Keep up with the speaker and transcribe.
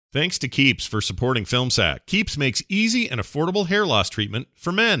Thanks to Keeps for supporting FilmSack. Keeps makes easy and affordable hair loss treatment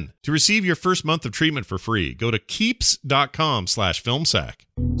for men. To receive your first month of treatment for free, go to keeps.com/filmsack.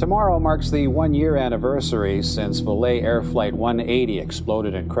 Tomorrow marks the one-year anniversary since Volare Air Flight 180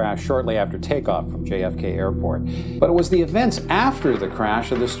 exploded and crashed shortly after takeoff from JFK Airport. But it was the events after the crash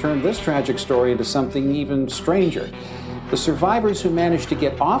that has turned this tragic story into something even stranger. The survivors who managed to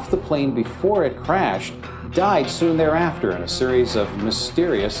get off the plane before it crashed died soon thereafter in a series of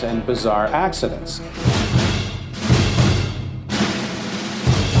mysterious and bizarre accidents.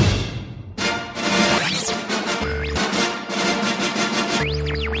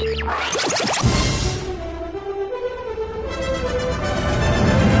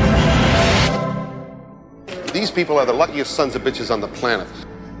 These people are the luckiest sons of bitches on the planet.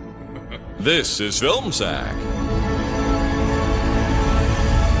 This is FilmSack.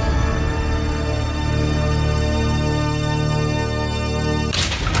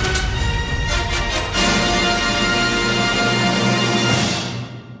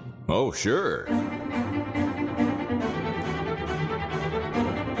 Oh, sure.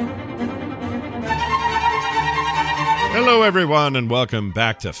 Hello, everyone, and welcome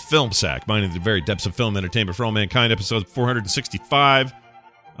back to FilmSack, mining the very depths of film entertainment for all mankind, episode 465.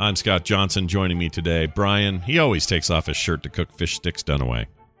 I'm Scott Johnson. Joining me today, Brian. He always takes off his shirt to cook fish sticks Dunaway.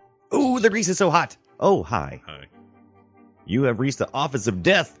 Ooh, the grease is so hot. Oh, hi. Hi. You have reached the Office of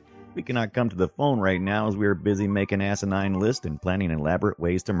Death. We cannot come to the phone right now as we are busy making asinine lists and planning elaborate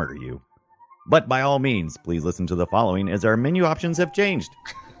ways to murder you. But by all means, please listen to the following as our menu options have changed.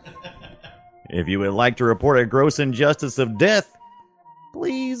 If you would like to report a gross injustice of death,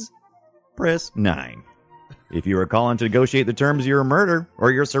 please press 9. If you are calling to negotiate the terms of your murder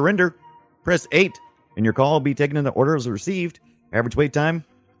or your surrender, press 8, and your call will be taken in the order as received. Average wait time,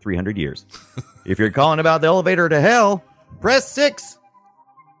 300 years. If you're calling about the elevator to hell, press 6.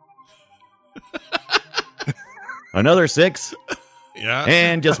 Another 6. Yeah.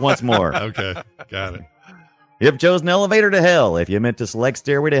 And just once more. Okay, got it. You've chosen elevator to hell. If you meant to select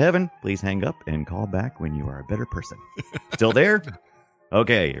stairway to heaven, please hang up and call back when you are a better person. Still there?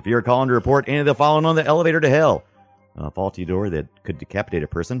 Okay, if you're calling to report any of the following on the elevator to hell, a faulty door that could decapitate a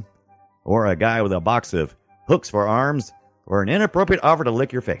person, or a guy with a box of hooks for arms, or an inappropriate offer to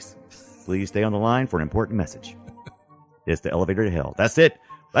lick your face, please stay on the line for an important message. It's the elevator to hell. That's it.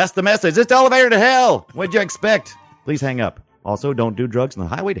 That's the message. It's the elevator to hell. What'd you expect? Please hang up. Also, don't do drugs on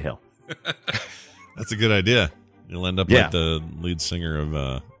the highway to hell. That's a good idea. You'll end up like the lead singer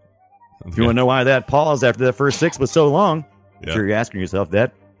of... If you want to know why that pause after the first 6 was so long, Yeah. sure you're asking yourself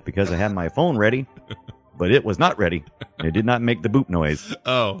that because I had my phone ready, but it was not ready. And it did not make the boop noise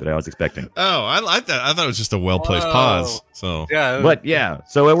that I was expecting. Oh, I thought it was just a well-placed pause. So Yeah. But yeah,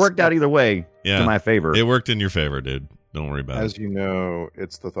 so it worked out either way to my favor. It worked in your favor, dude. Don't worry about As it. you know,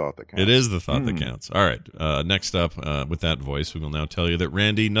 it's the thought that counts. It is the thought that counts. All right. Next up, with that voice, we will now tell you that,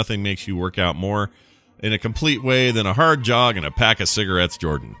 Randy, nothing makes you work out more in a complete way than a hard jog and a pack of cigarettes,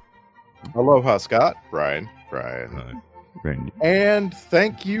 Jordan. Aloha, Scott. Brian. Randy. And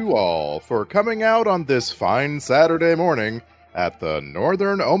thank you all for coming out on this fine Saturday morning at the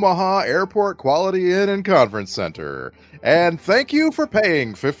Northern Omaha Airport Quality Inn and Conference Center. And thank you for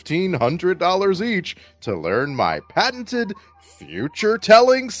paying $1,500 each to learn my patented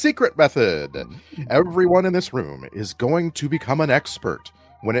future-telling secret method. Everyone in this room is going to become an expert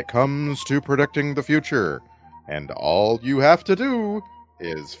when it comes to predicting the future. And all you have to do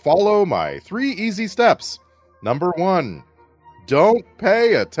is follow my 3 easy steps. Number 1, don't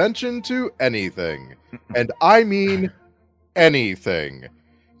pay attention to anything. And I mean anything.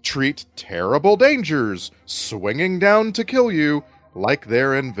 Treat terrible dangers swinging down to kill you like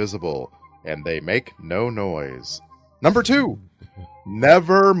they're invisible and they make no noise. Number 2,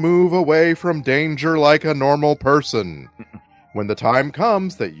 never move away from danger like a normal person. When the time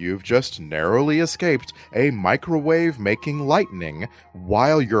comes that you've just narrowly escaped a microwave making lightning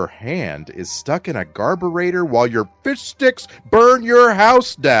while your hand is stuck in a carburetor while your fish sticks burn your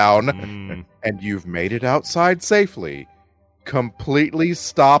house down and you've made it outside safely, completely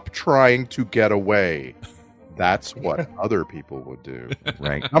stop trying to get away. That's what other people would do.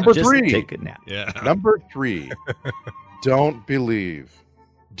 Right. Number Just 3. take a nap. Yeah. Number 3. Don't believe.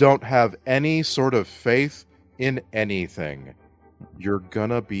 Don't have any sort of faith in anything. You're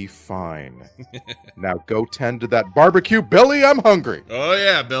gonna be fine. Now go tend to that barbecue, Billy. I'm hungry. Oh,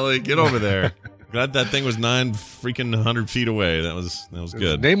 yeah, Billy. Get over there. Glad that thing was 900 feet away. That was His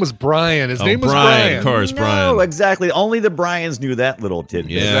good. name was Brian. His name was Brian. Brian. Of course, No, Brian. exactly. Only the Bryans knew that little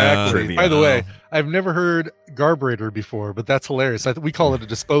tidbit. Yeah. Exactly. Trivia. By the way, I've never heard garburator before, but that's hilarious. We call it a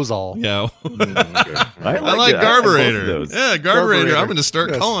disposal. Yeah. I I like Garburator. those. Yeah, Garburator. Garburator. I'm going to start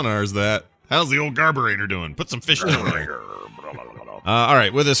Yes. calling ours that. How's the old Garburator doing? Put some fish in there. All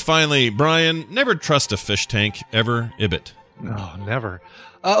right, with us finally, Brian. Never trust a fish tank ever. Ibit. No, never.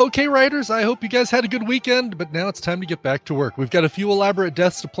 Okay, writers, I hope you guys had a good weekend, but now it's time to get back to work. We've got a few elaborate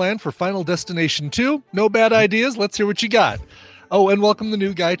deaths to plan for Final Destination 2. No bad ideas. Let's hear what you got. Oh, and welcome the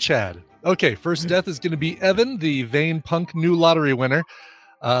new guy, Chad. Okay, first death is going to be Evan, the vain punk new lottery winner.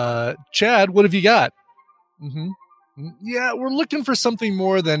 Chad, what have you got? Yeah, we're looking for something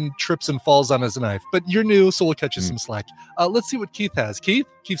more than trips and falls on his knife, but you're new, so we'll cut you some slack. Let's see what Keith has.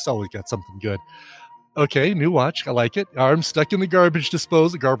 Keith's always got something good. Okay, new watch. I like it. Arm stuck in the garbage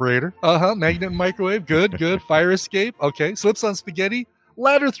disposal, garburator. Magnet and microwave. Good. Fire escape. Okay, slips on spaghetti.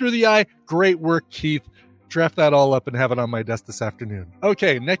 Ladder through the eye. Great work, Keith. Draft that all up and have it on my desk this afternoon.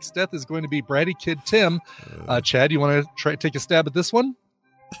 Okay, next death is going to be Bratty Kid Tim. Chad, you want to take a stab at this one?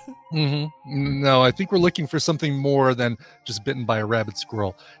 No, I think we're looking for something more than just bitten by a rabid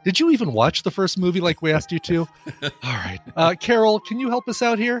squirrel. Did you even watch the first movie like we asked you to? All right. Carol, can you help us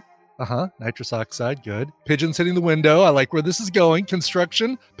out here? Nitrous oxide, good. Pigeons hitting the window. I like where this is going.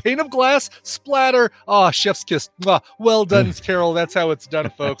 Construction, pane of glass, splatter. Chef's kiss. Well done, Carol. That's how it's done,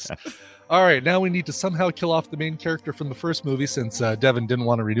 folks. All right, now we need to somehow kill off the main character from the first movie since Devin didn't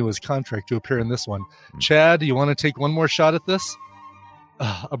want to renew his contract to appear in this one. Chad, do you want to take one more shot at this?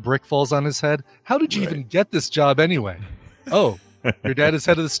 A brick falls on his head. How did you even get this job anyway? Oh, your dad is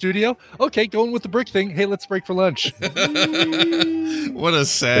head of the studio? Okay, going with the brick thing. Hey, let's break for lunch. What a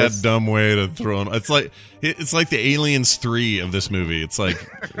sad, dumb way to throw him. It's like the Aliens 3 of this movie. It's like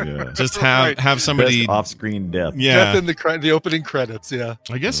just have somebody Best off-screen death. Yeah, Death in the opening credits. Yeah,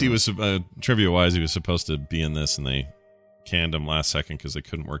 I guess he was trivia-wise, he was supposed to be in this, and they canned him last second because they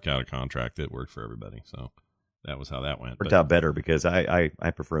couldn't work out a contract that worked for everybody. So that was how that went. Worked out better because I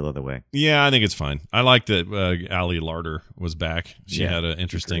prefer the other way. Yeah, I think it's fine. I like that Ali Larder was back. She had an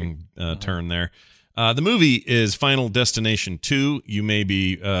interesting turn there. The movie is Final Destination 2. You may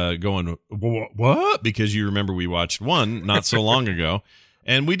be going, what? Because you remember we watched 1 not so long ago.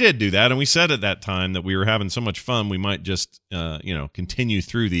 And we did do that. And we said at that time that we were having so much fun, we might just, continue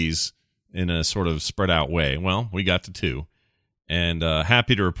through these in a sort of spread out way. Well, we got to 2. And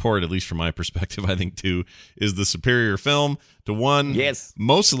happy to report, at least from my perspective, I think 2 is the superior film to 1. Yes.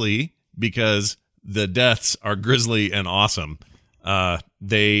 Mostly because the deaths are grisly and awesome.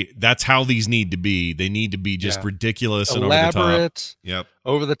 That's how these need to be. They need to be just ridiculous and elaborate, over the top. Yep.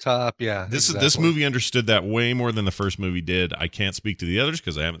 Over the top. Yeah. This movie understood that way more than the first movie did. I can't speak to the others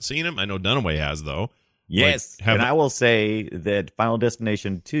because I haven't seen them. I know Dunaway has, though. Yes. And I will say that Final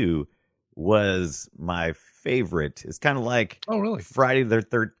Destination 2 was my favorite. It's kind of like Friday the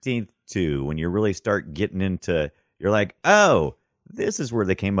 13th 2, when you really start getting into, you're like, oh, this is where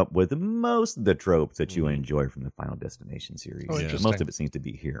they came up with most of the tropes that you enjoy from the Final Destination series. Most of it seems to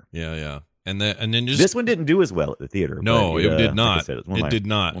be here. Yeah. And then just, this one didn't do as well at the theater. No, it did not. Like I said, it did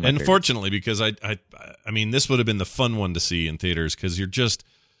not. Unfortunately, because I mean, this would have been the fun one to see in theaters because you're just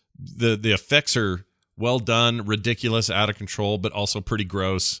the effects are well done, ridiculous, out of control, but also pretty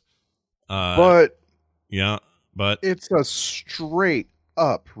gross. But it's a straight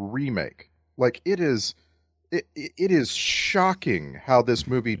up remake. Like it is shocking how this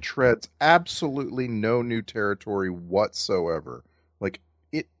movie treads absolutely no new territory whatsoever. Like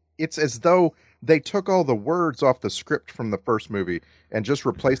it's as though they took all the words off the script from the first movie and just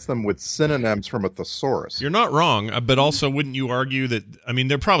replaced them with synonyms from a thesaurus. You're not wrong, but also wouldn't you argue that, I mean,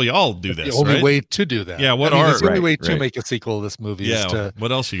 they probably all do this, the only right? way to do that. Yeah, the only way to make a sequel to this movie is to...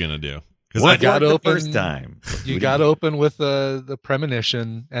 What else are you going to do? What got open the first time? You got to open with the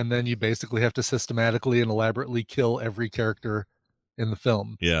premonition, and then you basically have to systematically and elaborately kill every character in the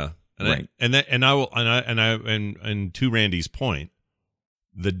film. Yeah, and to Randy's point,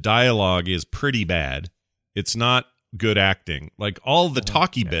 the dialogue is pretty bad. It's not good acting. Like all the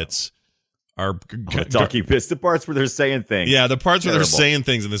talky bits are talky bits. The parts where they're saying things. Yeah, the parts where they're saying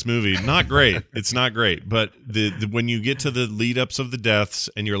things in this movie, not great. It's not great. But the when you get to the lead ups of the deaths,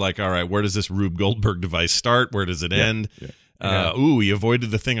 and you're like, all right, where does this Rube Goldberg device start? Where does it end? Yeah. He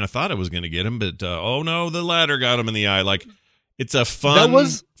avoided the thing I thought I was going to get him, but oh no, the ladder got him in the eye. Like it's a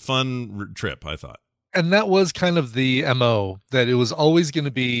fun trip, I thought. And that was kind of the MO, that it was always going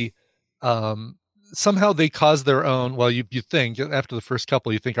to be somehow they caused their own. Well, you think after the first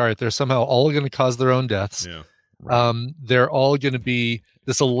couple, you think, all right, they're somehow all going to cause their own deaths. Yeah. Right. They're all going to be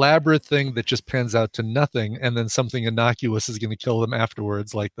this elaborate thing that just pans out to nothing, and then something innocuous is going to kill them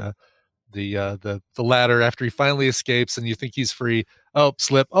afterwards, like the ladder after he finally escapes, and you think he's free. Oh,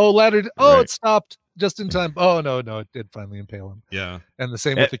 slip. Oh, ladder. Oh, It stopped. just in time. Oh no, it did finally impale him. Yeah. And the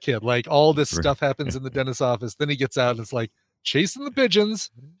same with the kid. Like all this stuff happens in the dentist's office. Then he gets out and it's like chasing the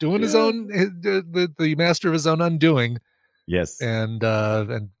pigeons, doing his own, the master of his own undoing. Yes. And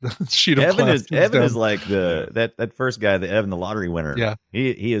sheet of Evan glass is like that first guy, the Evan, the lottery winner. Yeah.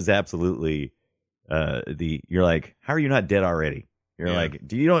 He is absolutely you're like, how are you not dead already? You're like,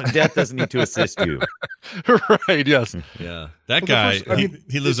 death doesn't need to assist you. Right, yes. Yeah. That guy,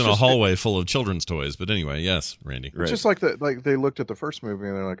 he lives in a hallway full of children's toys. But anyway, yes, Randy. It's just like they looked at the first movie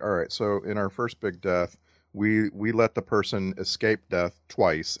and they're like, all right, so in our first big death, we let the person escape death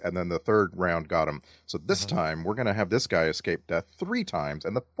twice, and then the third round got him. So this time we're gonna have this guy escape death 3 times,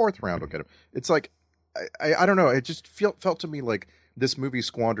 and the fourth round will get him. It's like I don't know. It just felt to me like this movie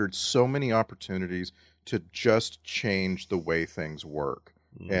squandered so many opportunities to just change the way things work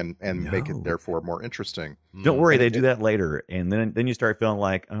and make it therefore more interesting. Don't worry, they do that later, and then you start feeling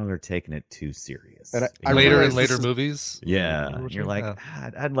like, oh, they're taking it too serious. And later in later movies, you're like,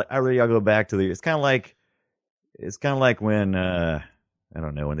 I really gotta go back to the. It's kind of like when I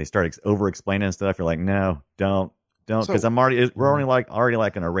don't know, when they start over explaining stuff. You're like, no, don't, because we're already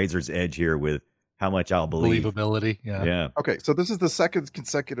like on a razor's edge here with how much I'll believe. Believability, yeah. Okay, so this is the second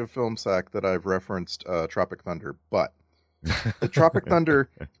consecutive film sack that I've referenced Tropic Thunder, but the Tropic Thunder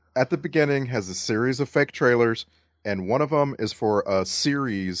at the beginning has a series of fake trailers, and one of them is for a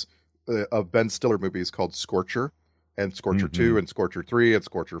series of Ben Stiller movies called Scorcher, and Scorcher 2, and Scorcher 3, and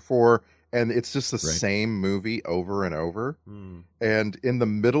Scorcher 4, and it's just the same movie over and over. And in the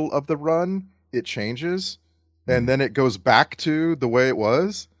middle of the run, it changes, and then it goes back to the way it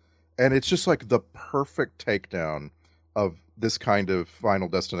was. And it's just like the perfect takedown of this kind of Final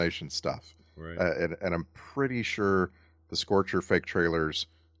Destination stuff. Right. And I'm pretty sure the Scorcher fake trailers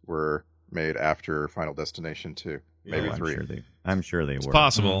were made after Final Destination 2. Maybe 3. I'm sure they were. It's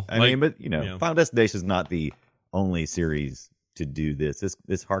possible. I mean, but Final Destination is not the only series to do this.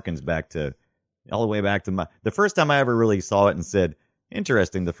 This harkens back to all the way back to the first time I ever really saw it and said,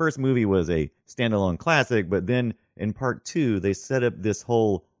 interesting. The first movie was a standalone classic, but then in part 2, they set up this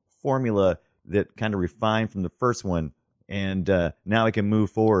whole formula that kind of refined from the first one, and now I can move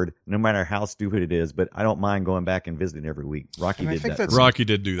forward no matter how stupid it is, but I don't mind going back and visiting every week. Rocky did that. Rocky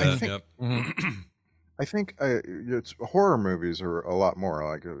did do that. I think it's horror movies are a lot more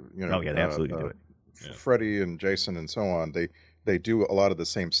like they absolutely do it. Freddy and Jason and so on, they do a lot of the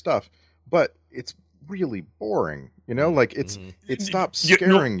same stuff, but it's really boring. Like it stops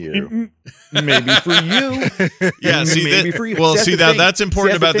scaring you. Maybe for you. Yeah, maybe for you. Well, that's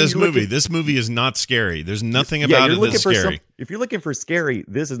important about this movie. This movie is not scary. There's nothing about it that's scary. If you're looking for scary,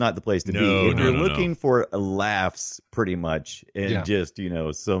 this is not the place to be. If you're looking for laughs, pretty much, and just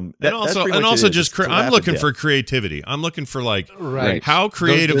some. I'm looking for creativity. I'm looking for how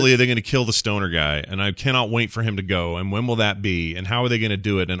creatively are they going to kill the stoner guy? And I cannot wait for him to go. And when will that be? And how are they going to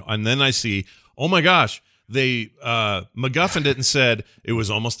do it? And then I see, oh my gosh. They MacGuffined it and said it was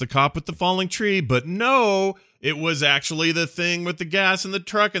almost the cop with the falling tree, but no, it was actually the thing with the gas in the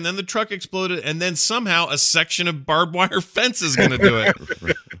truck, and then the truck exploded, and then somehow a section of barbed wire fence is going to do it.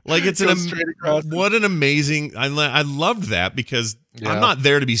 Like it's what an amazing! I loved that because I'm not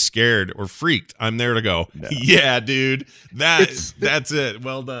there to be scared or freaked. I'm there to go, yeah, dude, that's it.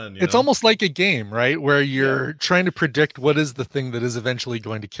 Well done. It's almost like a game, right? Where you're trying to predict what is the thing that is eventually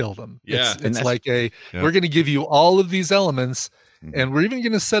going to kill them. Yeah, it's like we're going to give you all of these elements. And we're even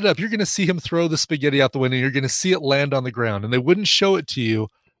going to set up, you're going to see him throw the spaghetti out the window. You're going to see it land on the ground, and they wouldn't show it to you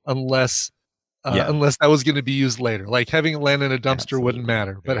unless that was going to be used later. Like having it land in a dumpster wouldn't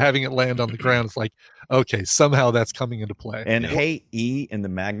matter, but having it land on the ground, it's like, okay, somehow that's coming into play. And hey, E and the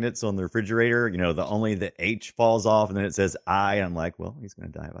magnets on the refrigerator, the H falls off, and then it says I. I'm like, well, he's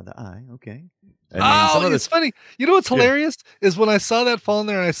going to die by the I. Okay. It's funny. You know what's hilarious is when I saw that fall in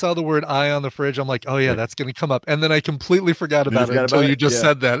there and I saw the word I on the fridge, I'm like, oh yeah, that's going to come up. And then I completely forgot about it until you just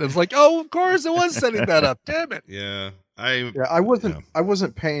said that. It's like, oh, of course it was setting that up. Damn it. Yeah. I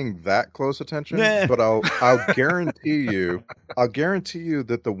wasn't paying that close attention, but I'll guarantee you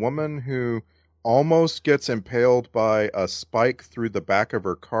that the woman who almost gets impaled by a spike through the back of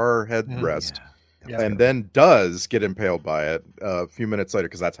her car headrest and then does get impaled by it a few minutes later,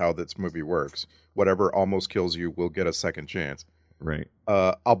 because that's how this movie works. Whatever almost kills you will get a second chance. Right.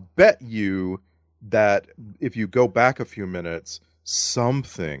 I'll bet you that if you go back a few minutes, some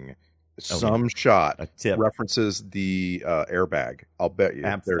shot references the airbag. I'll bet you.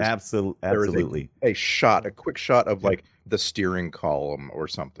 Absolutely. A quick shot of like the steering column or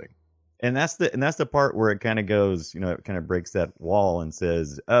something. And that's the part where it kind of goes, it kind of breaks that wall and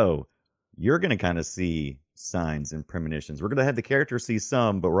says, oh, you're going to kind of see signs and premonitions. We're going to have the characters see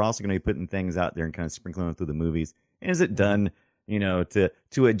some, but we're also going to be putting things out there and kind of sprinkling them through the movies. And is it done, to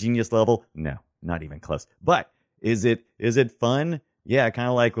a genius level? No, not even close. But is it fun? Yeah, kind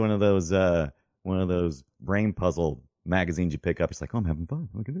of like one of those brain puzzle magazines you pick up. It's like, oh, I'm having fun.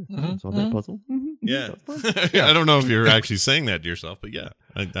 Look at this. Solve that puzzle. Yeah. I don't know if you're actually saying that to yourself, but yeah,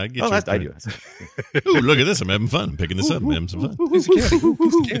 I get you. I do. Ooh, look at this. I'm having fun. I'm picking this up. I'm having some fun. Piece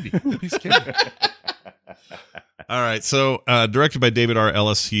of candy. Piece of candy. All right. So, directed by David R.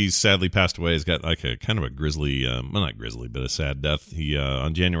 Ellis. He's sadly passed away. He's got like a kind of a grisly, well, not grisly, but a sad death. He,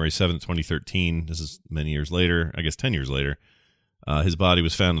 on January 7th, 2013, this is many years later, I guess 10 years later, his body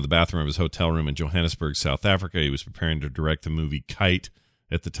was found in the bathroom of his hotel room in Johannesburg, South Africa. He was preparing to direct the movie Kite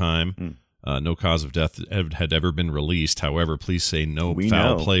at the time. No cause of death had ever been released. However, police say no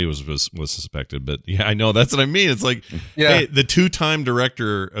foul play was suspected. But yeah, I know, that's what I mean. It's like, hey, the two-time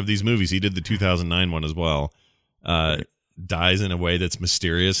director of these movies, he did the 2009 one as well, dies in a way that's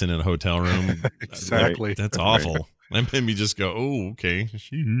mysterious and in a hotel room. Exactly. That's awful. That made me just go, oh, okay.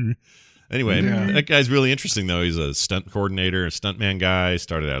 Anyway, that guy's really interesting, though. He's a stunt coordinator, a stuntman guy,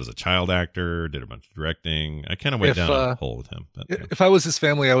 started out as a child actor, did a bunch of directing. I kind of went down a hole with him. But, if I was his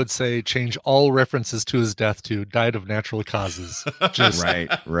family, I would say change all references to his death to died of natural causes. Just right.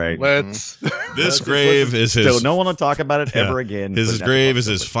 Let's. This grave is his. So no one will talk about it ever again. His grave is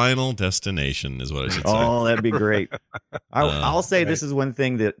his final destination, is what I should say. Oh, that'd be great. I'll say this is one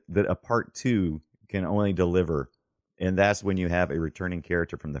thing that a part 2 can only deliver. And that's when you have a returning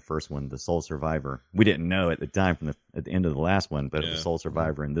character from the first one, the sole survivor. We didn't know at the time at the end of the last one, but the sole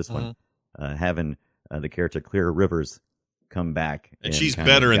survivor in this one, having the character Clear Rivers come back. And she's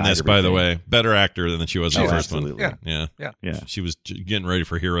better in this, by the way. Better actor than she was in the first one. Yeah. She was getting ready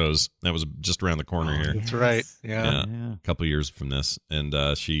for Heroes. That was just around the corner here. That's right. Yeah. A couple years from this. And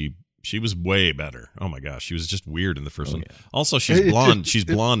she was way better. Oh my gosh, she was just weird in the first one. Also, she's blonde. She's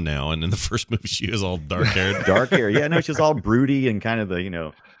blonde now, and in the first movie, she was all dark haired. Dark hair. Yeah, no, she was all broody and kind of the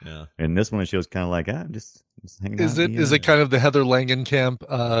Yeah. And this one, she was kind of like, just hanging out. Is it kind of the Heather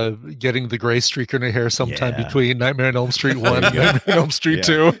Langenkamp getting the gray streak in her hair sometime between Nightmare on Elm Street 1 and Nightmare on Elm Street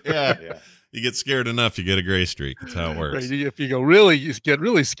 2? Yeah. You get scared enough, you get a gray streak. That's how it works. Right. If you get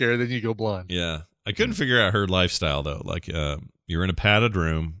really scared, then you go blonde. Yeah. I couldn't figure out her lifestyle though. Like, you're in a padded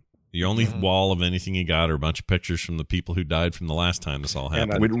room. The only wall of anything you got are a bunch of pictures from the people who died from the last time this all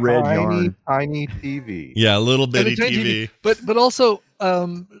happened. And with red yarn. Tiny TV. Yeah, a little bitty TV. But also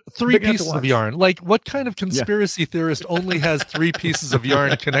 3 pieces of yarn. Like, what kind of conspiracy theorist only has 3 pieces of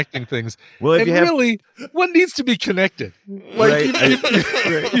yarn connecting things? Well, if really, what needs to be connected? Like,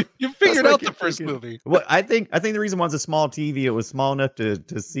 you figured out the first movie. Well, I think the reason why it's a small TV, it was small enough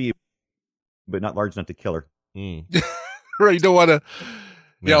to see, but not large enough to kill her. Right, you don't want to.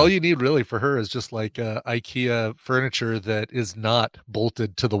 Yeah, all you need really for her is just like IKEA furniture that is not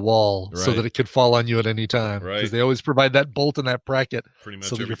bolted to the wall so that it could fall on you at any time. Right. Because they always provide that bolt and that bracket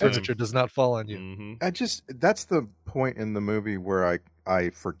so that your furniture does not fall on you. Mm-hmm. That's the point in the movie where I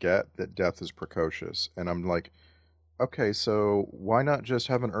forget that death is precocious. And I'm like, okay, so why not just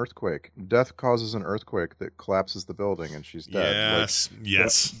have an earthquake? Death causes an earthquake that collapses the building and she's dead.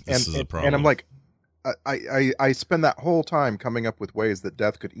 Yes. This is a problem. And I'm like, I spend that whole time coming up with ways that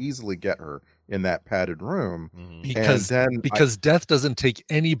death could easily get her in that padded room. Because death doesn't take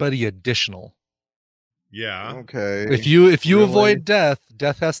anybody additional. Yeah. Okay. If you avoid death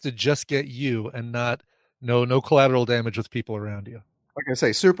has to just get you and not no collateral damage with people around you. Like I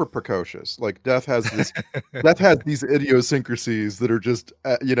say, super precocious. Like death has these idiosyncrasies that are just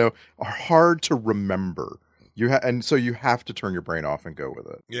are hard to remember. And so you have to turn your brain off and go with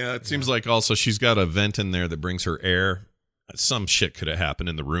it. Yeah, it seems like also she's got a vent in there that brings her air. Some shit could have happened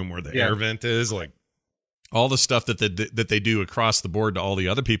in the room where the air vent is. Like all the stuff that they do across the board to all the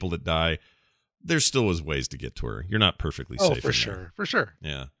other people that die, there still is ways to get to her. You're not perfectly safe. Oh, for sure.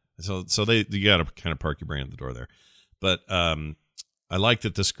 Yeah. So you got to kind of park your brain at the door there. But I like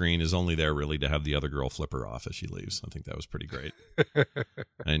that the screen is only there really to have the other girl flip her off as she leaves. I think that was pretty great.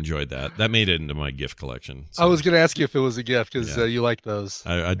 I enjoyed that. That made it into my gift collection. So. I was going to ask you if it was a gift because you like those.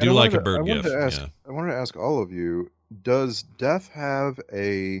 I do like a bird gift. I wanted to ask all of you, does death have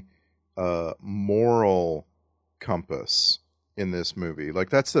a moral compass in this movie? Like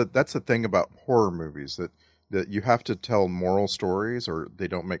that's the thing about horror movies that you have to tell moral stories or they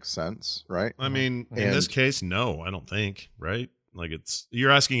don't make sense, right? I mean, in this case, no, I don't think, right? Like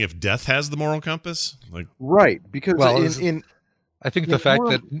you're asking if death has the moral compass, like right? Because I think the fact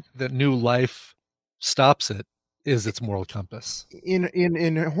that new life stops it is its moral compass.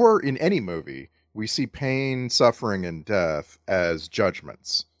 In horror, in any movie, we see pain, suffering, and death as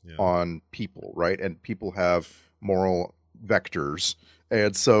judgments. on people, right? And people have moral vectors.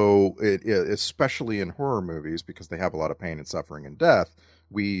 And so especially in horror movies, because they have a lot of pain and suffering and death,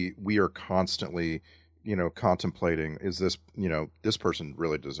 we are constantly, contemplating, is this, this person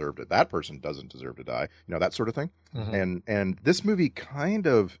really deserved it? That person doesn't deserve to die, that sort of thing. And this movie kind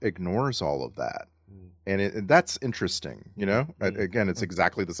of ignores all of that. And that's interesting, Again, it's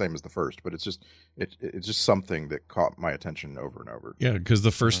exactly the same as the first, but it's just something that caught my attention over and over. Yeah, because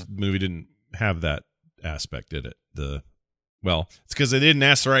the first movie didn't have that aspect, did it? Well, it's because they didn't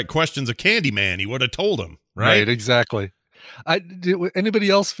ask the right questions of Candyman. He would have told him, right? Exactly. Anybody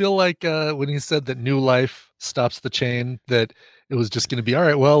else feel like when he said that new life stops the chain, that it was just going to be, all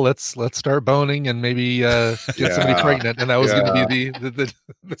right, well, let's start boning and maybe get somebody pregnant, and that was going to be the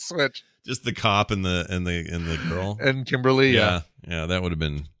switch. Just the cop and the girl and Kimberly. Yeah, that would have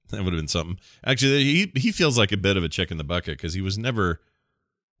been something. Actually, he feels like a bit of a chick in the bucket because he was never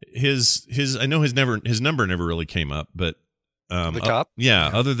his I know his number never really came up, but the cop.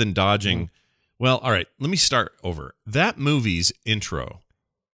 Other than dodging. Well, all right, let me start over. That movie's intro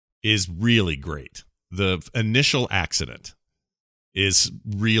is really great. The initial accident is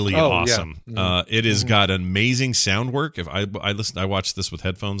really awesome. Yeah. It has got amazing sound work. If I watched this with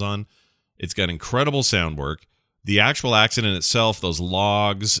headphones on. It's got incredible sound work. The actual accident itself, those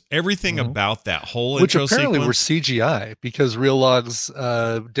logs, everything about that whole intro sequence. Which apparently were CGI because real logs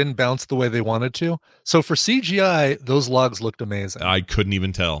didn't bounce the way they wanted to. So for CGI, those logs looked amazing. I couldn't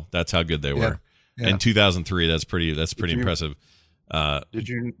even tell. That's how good they were. Yeah. In 2003, that's pretty impressive. Did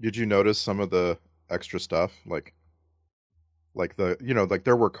you notice some of the extra stuff like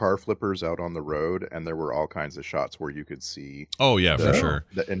there were car flippers out on the road, and there were all kinds of shots where you could see for sure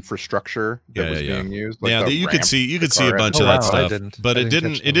the infrastructure that was being used. You could see a bunch of that stuff, but it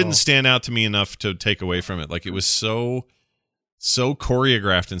didn't stand out to me enough to take away from it. Like it was so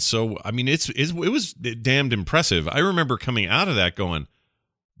choreographed and so, I mean, it was damned impressive. I remember coming out of that going,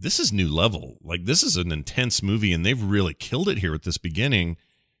 this is new level. Like this is an intense movie, and they've really killed it here at this beginning.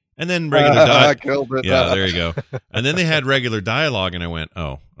 And then regular dialogue. Yeah, there you go. And then they had regular dialogue, and I went,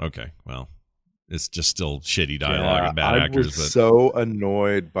 "Oh, okay. Well, it's just still shitty dialogue and bad actors." I was so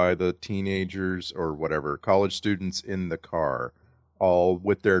annoyed by the teenagers or whatever college students in the car, all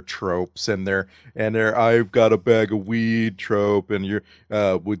with their tropes and their "I've got a bag of weed" trope, and you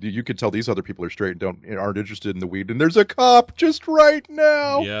could tell these other people are straight and aren't interested in the weed, and there's a cop just right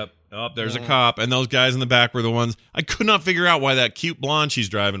now. Yep. Oh, there's a cop, and those guys in the back were the ones I could not figure out why that cute blonde she's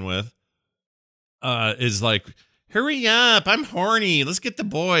driving with is like, hurry up, I'm horny, let's get the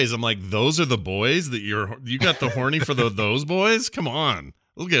boys. I'm like, those are the boys that you got the horny for those boys? Come on,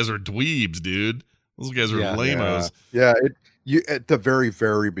 those guys are dweebs, dude. Those guys are lamos. Yeah. You at the very,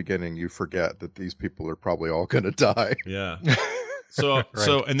 very beginning, you forget that these people are probably all gonna die. Yeah. So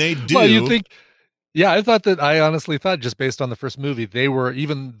and they do. Well, you think. Yeah, I honestly thought just based on the first movie,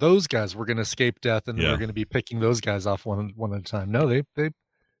 even those guys were going to escape death, and they were going to be picking those guys off one at a time. No,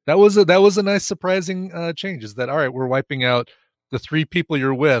 that was a nice surprising change. Is that all right? We're wiping out the three people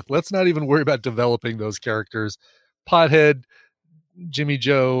you're with. Let's not even worry about developing those characters. Pothead, Jimmy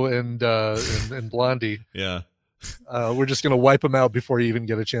Joe, and Blondie. Yeah. We're just going to wipe them out before you even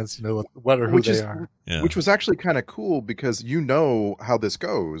get a chance to know what or who they are. Yeah. Which was actually kind of cool because you know how this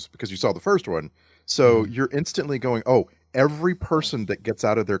goes because you saw the first one. So you're instantly going, oh, every person that gets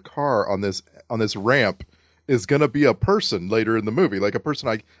out of their car on this ramp is going to be a person later in the movie, like a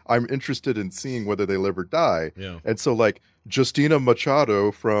person I'm interested in seeing whether they live or die. Yeah. And so like Justina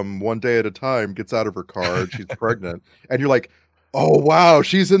Machado from One Day at a Time gets out of her car and she's pregnant. And you're like, oh, wow,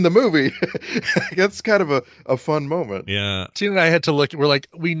 she's in the movie. That's kind of a fun moment. Yeah. Tina and I had to look. We're like,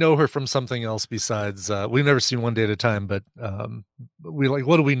 we know her from something else besides, we've never seen One Day at a Time, but we like,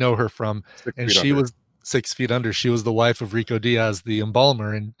 what do we know her from? And she was 6 Feet Under. She was the wife of Rico Diaz, the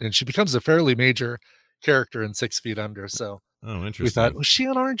embalmer, and she becomes a fairly major character in 6 Feet Under. So interesting. We thought, was she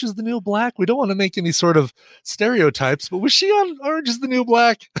on Orange is the New Black? We don't want to make any sort of stereotypes, but was she on Orange is the New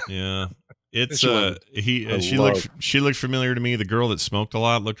Black? Yeah. It's she looked familiar to me. The girl that smoked a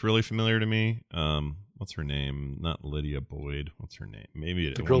lot looked really familiar to me. What's her name? Not Lydia Boyd. What's her name?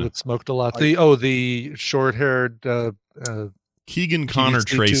 Maybe the girl that smoked a lot. The short-haired Keegan Connor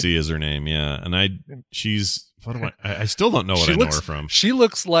Tracy is her name. Yeah, and I still don't know what I know her from. She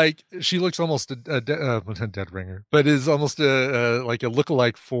looks almost a dead ringer, but is almost like a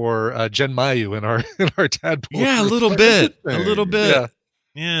lookalike for Jen Mayu in our Tadpole. Yeah, a little bit. Yeah.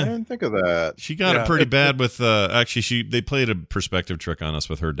 Yeah, I didn't think of that. She got it pretty bad with. Actually, they played a perspective trick on us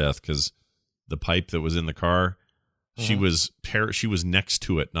with her death because the pipe that was in the car, she was next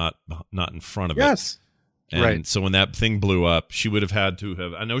to it, not in front of it. Yes, And Right. so when that thing blew up, she would have had to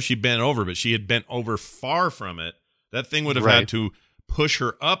have, I know she bent over, but she had bent over far from it. That thing would have Right. had to push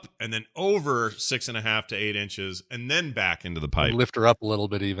her up and then over 6.5 to 8 inches and then back into the pipe. Lift her up a little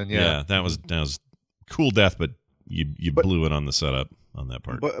bit, even. Yeah. That was cool death, but you blew it on the setup on that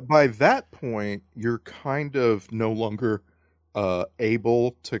part. But by that point, you're kind of no longer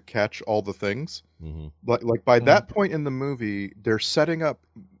able to catch all the things. Mm-hmm. But like by that point in the movie, they're setting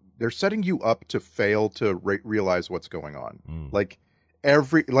you up to fail to realize what's going on. Like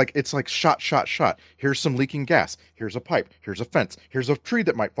it's like shot. Here's some leaking gas. Here's a pipe. Here's a fence. Here's a tree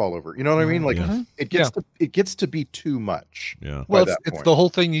that might fall over. You know what I mean? Like it gets to be too much. Yeah. Well, it's the whole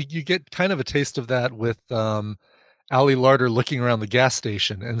thing. You get kind of a taste of that with Ali Larder looking around the gas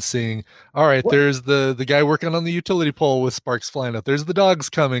station and seeing, all right, there's the guy working on the utility pole with sparks flying up. There's the dogs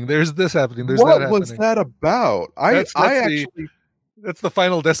coming. There's this happening. There's that happening. What was that about? That's the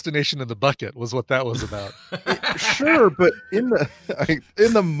Final Destination in the bucket was what that was about. Sure, but in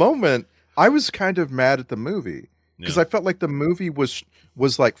the moment, I was kind of mad at the movie because I felt like the movie was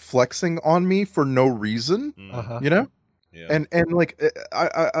like flexing on me for no reason, you know? Yeah. And like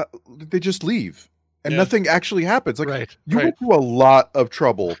they just leave and nothing actually happens. Like you went through a lot of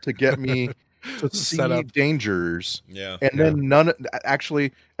trouble to get me to see dangers. Yeah. And then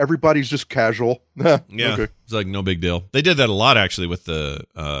everybody's just casual. Okay. It's like no big deal. They did that a lot actually with the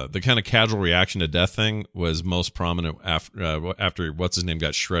kind of casual reaction to death thing was most prominent after what's his name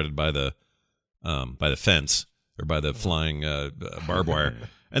got shredded by the fence or by the flying barbed wire.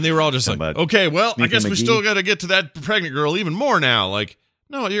 And they were all just like, okay, well, I guess we still got to get to that pregnant girl even more now. Like,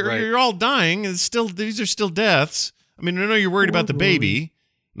 no, you're all dying. These are still deaths. I mean, I know you're worried about the baby.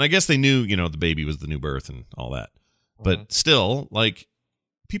 And I guess they knew, the baby was the new birth and all that. But still, like,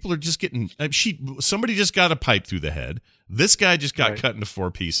 people are just getting... somebody just got a pipe through the head. This guy just got cut into 4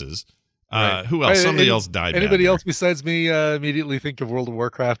 pieces. Who else? Somebody else died. Anybody else besides me immediately think of World of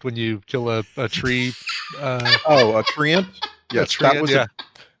Warcraft when you kill a tree? A treant? Yes,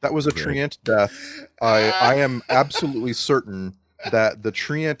 that was a treant death. I am absolutely certain that the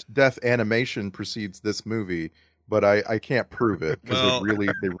treant death animation precedes this movie. But I can't prove it because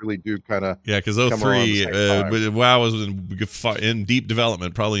they really do kind of because 03 WoW was in deep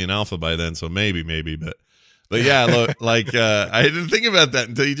development, probably in alpha by then, so maybe but yeah, look, like I didn't think about that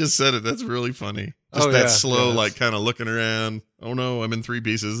until you just said it. That's really funny. Just slow, like kind of looking around. Oh no, I'm in 3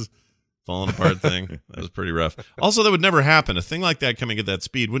 pieces, falling apart thing. That was pretty rough. Also, that would never happen. A thing like that coming at that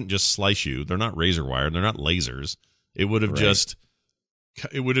speed wouldn't just slice you. They're not razor wire. They're not lasers. It would have just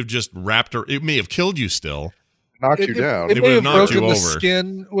wrapped her. It may have killed you still. Knocked you down. It may have broken the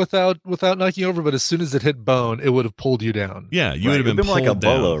skin without knocking you over, but as soon as it hit bone, it would have pulled you down. Yeah, you would have been like a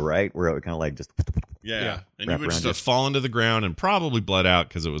bolo, down. right? Where it would kind of like just and you would just have fallen to the ground and probably bled out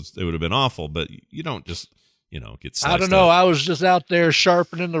because it would have been awful. But you don't just get sliced I don't know. up. I was just out there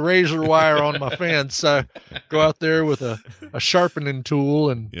sharpening the razor wire on my fence. I go out there with a sharpening tool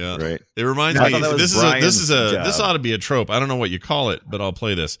and It reminds me. This ought to be a trope. I don't know what you call it, but I'll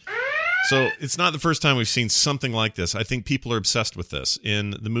play this. So it's not the first time we've seen something like this. I think people are obsessed with this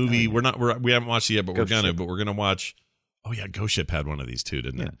in the movie. We haven't watched it yet, but we're gonna watch. Oh yeah, Ghost Ship had one of these too,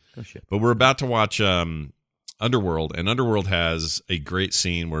 didn't it? Ghost Ship. But we're about to watch Underworld, and Underworld has a great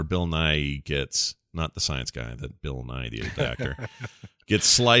scene where Bill Nighy gets, not the science guy, that Bill Nighy, the actor, gets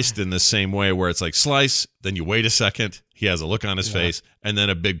sliced in the same way where it's like slice, then you wait a second, he has a look on his face, and then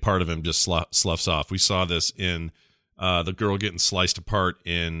a big part of him just sloughs off. We saw this in the girl getting sliced apart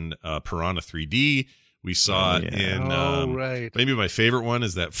in Piranha 3D. We saw it in maybe my favorite one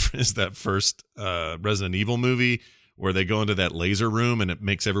is that first Resident Evil movie where they go into that laser room and it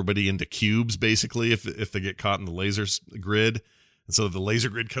makes everybody into cubes basically if they get caught in the laser grid. And so the laser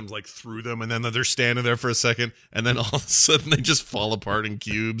grid comes like through them and then they're standing there for a second and then all of a sudden they just fall apart in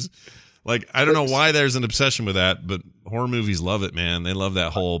cubes. Like, I don't know why there's an obsession with that, but horror movies love it, man. They love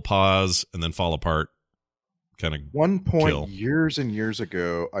that whole pause and then fall apart kind of one point years and years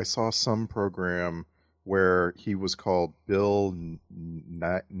ago, I saw some program where he was called Bill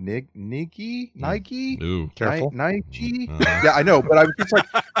Nighy. Ooh, careful. Nighy. Yeah, I know, but it's like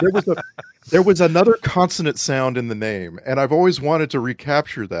there was another consonant sound in the name, and I've always wanted to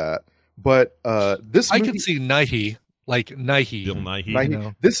recapture that. But this movie, I can see Nighy, like Nighy. Bill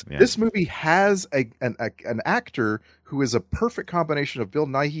Nighy. This movie has an actor who is a perfect combination of Bill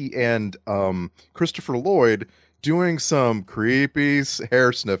Nighy and Christopher Lloyd doing some creepy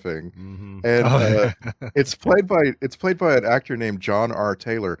hair sniffing, and it's played by an actor named John R.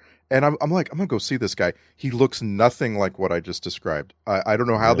 Taylor. And I'm like, I'm gonna go see this guy. He looks nothing like what I just described. I don't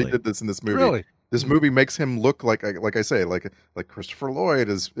know how they did this in this movie. Really? This movie makes him look like I say, like Christopher Lloyd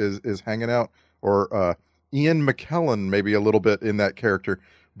is hanging out, or Ian McKellen maybe a little bit in that character,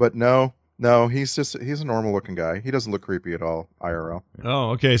 but no, he's a normal looking guy. He doesn't look creepy at all, IRL. Oh,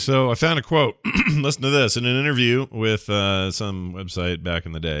 okay. So I found a quote. Listen to this. In an interview with some website back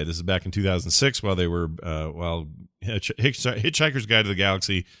in the day, this is back in 2006 while they were Hitchhiker's Guide to the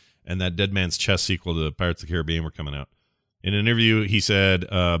Galaxy and that Dead Man's Chest sequel to Pirates of the Caribbean were coming out. In an interview, he said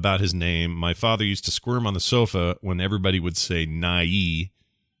about his name, "My father used to squirm on the sofa when everybody would say Nye.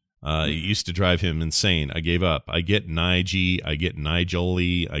 It used to drive him insane. I gave up. I get Nige, I get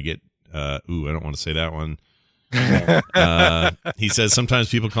Nigel-y, I get I don't want to say that one." He says sometimes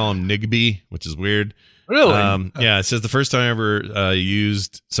people call him Nigby, which is weird. Really? Yeah, it says the first time ever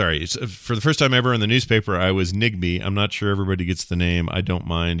for the first time ever in the newspaper, I was Nigby. I'm not sure everybody gets the name. I don't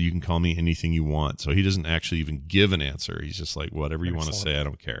mind. You can call me anything you want. So he doesn't actually even give an answer. He's just like, whatever you want to say, I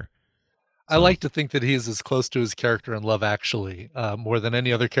don't care. I like to think that he's as close to his character in Love Actually, more than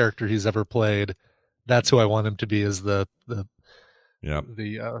any other character he's ever played. That's who I want him to be, as the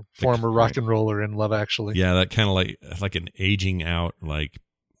former rock and roller in Love Actually. Yeah, that kind of like an aging out, like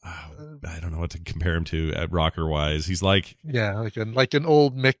I don't know what to compare him to at rocker wise. He's like like an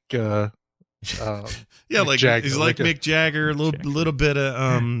old Mick. Yeah, Mick like Jagger, he's like Mick Jagger, a little bit of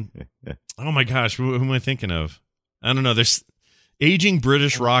oh my gosh, who am I thinking of? I don't know. There's aging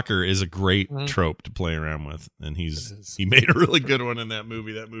British rocker is a great trope to play around with, and he made a really good one in that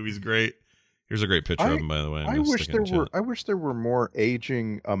movie. That movie's great. Here's a great picture of him, by the way. I wish there were more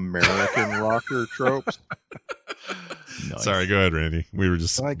aging American rocker tropes. Nice. Sorry, go ahead, Randy. We were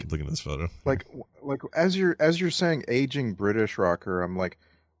just looking at this photo. Like as you're saying aging British rocker, I'm like,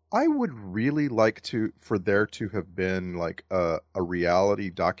 I would really like for there to have been like a reality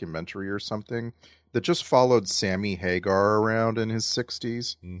documentary or something that just followed Sammy Hagar around in his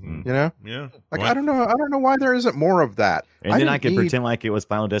 60s. Mm-hmm. You know? Yeah. Like, I don't know why there isn't more of that. And then I could pretend like it was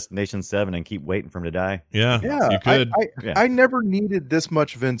Final Destination 7 and keep waiting for him to die. Yeah. You could. I never needed this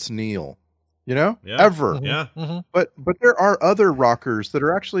much Vince Neil, you know? Yeah. Ever. Yeah. Mm-hmm. But there are other rockers that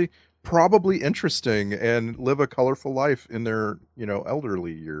are actually probably interesting and live a colorful life in their,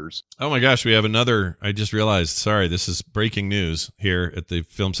 elderly years. Oh my gosh, we have another. I just realized. Sorry, this is breaking news here at the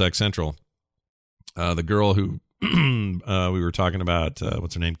Film Sack Central. The girl who we were talking about,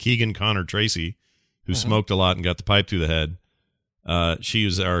 what's her name? Keegan Connor Tracy, who smoked a lot and got the pipe through the head. She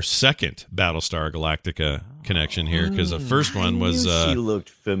was our second Battlestar Galactica connection here, because the first one was she looked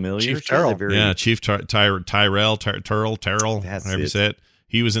familiar. Chief Terrell. Chief Tyrell, however you say it.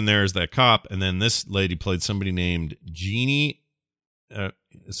 He was in there as that cop, and then this lady played somebody named Jeannie. Let's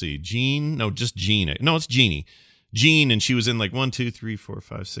see, Jean. No, just Jean. No, it's Jeannie. Jean, and she was in like 1, 2, 3, 4,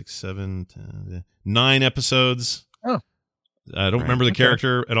 5, 6, 7, 10, 9 episodes. Oh. I don't remember the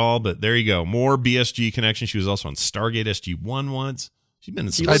character at all, but there you go. More BSG connection. She was also on Stargate SG-1 once. She's been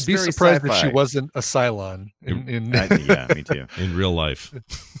in some. I'd be surprised if sci-fi. she wasn't a Cylon in Yeah, me too. in real life.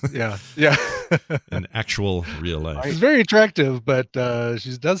 yeah. In actual real life. She's very attractive, but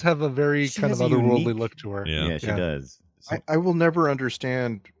she does have a very She kind has of a otherworldly unique- look to her. Yeah. She does. I will never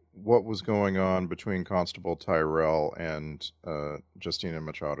understand what was going on between Constable Tyrell and Justina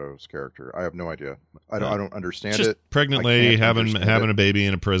Machado's character. I have no idea. I don't understand Just it. pregnant I lady can't having understand it. a baby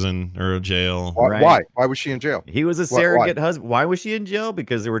in a prison or a jail. Right. Why was she in jail? He was a surrogate husband. Why was she in jail?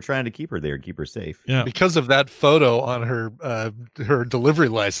 Because they were trying to keep her there, keep her safe. Yeah. Because of that photo on her delivery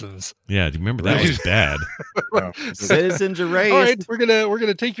license. Yeah. Do you remember that was bad? No. Citizens erased. All right, we're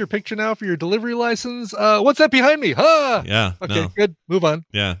gonna take your picture now for your delivery license. What's that behind me? Huh? Yeah. Okay, No. good. Move on.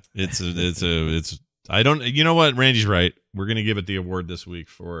 Yeah. It's I don't, you know what? Randy's right. We're going to give it the award this week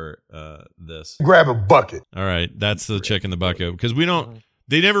for this. Grab a bucket. All right. That's the chick in the bucket, because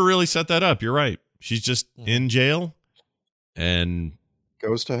they never really set that up. You're right. She's just in jail and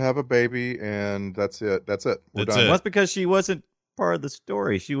Goes to have a baby, and that's it. We're That's done. it. Well, that's because she wasn't part of the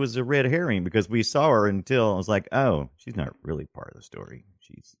story. She was a red herring because we saw her until I was like, oh, she's not really part of the story.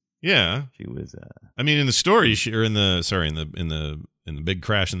 yeah. She was. I mean, in the story, in the big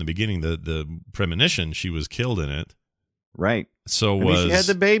crash in the beginning, the premonition, she was killed in it. Right. So I mean, she had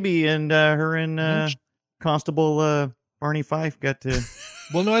the baby, and her and Constable Barney Fife got to.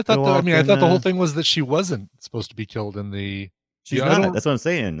 Well, no, I thought Go the off whole and, thing was that she wasn't supposed to be killed in the. She's Yeah, I not. don't- That's what I'm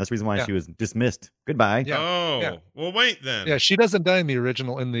saying. That's the reason why she was dismissed. Goodbye. Yeah. Oh, yeah. well, wait then. Yeah, she doesn't die in the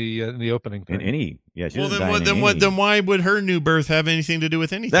original in the opening. In Thing. any. Yeah. She Well, doesn't then, die in any. then why would her new birth have anything to do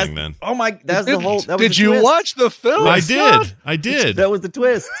with anything That's, then? Oh my! That's the whole. That was Did the you twist. watch the film? I Scott? did. That was the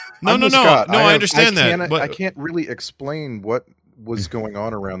twist. No. Scott, I understand that. But I can't really explain what was going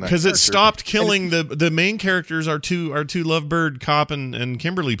on around that because it character. stopped killing the main characters, our two Lovebird cop and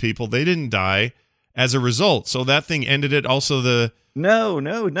Kimberly people. They didn't die as a result. So that thing ended it. Also, the No.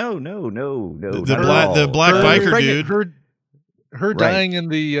 The black biker dude. Her dying in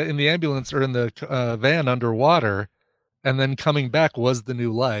the ambulance or in the van underwater, and then coming back was the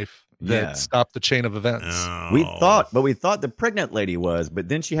new life that stopped the chain of events. Oh. We thought the pregnant lady was, but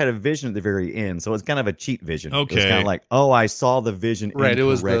then she had a vision at the very end, so it's kind of a cheat vision. Okay. It was kind of like, I saw the vision incorrectly. It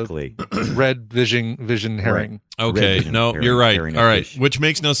was the red vision herring. Right. Okay, Vision, no, herring, you're right. herring All right, fish. which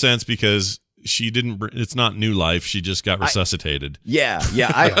makes no sense because she didn't. It's not new life. She just got resuscitated. Yeah.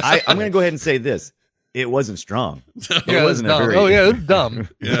 I'm going to go ahead and say this. It wasn't strong. It wasn't a very... it was dumb.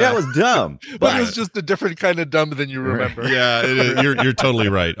 That was dumb. But it was just a different kind of dumb than you remember. Yeah, it is. You're totally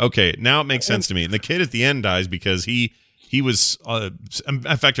right. Okay, now it makes sense to me. And the kid at the end dies because he was. In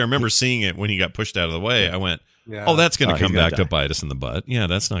fact, I remember seeing it when he got pushed out of the way. I went, "Oh, that's going to come back to bite us in the butt." Yeah,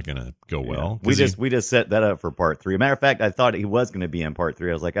 that's not going to go well. We just set that up for part 3. Matter of fact, I thought he was going to be in part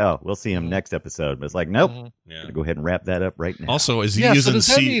 3. I was like, we'll see him next episode. But it's like, nope. Gonna go ahead and wrap that up right now. Also, is he so using does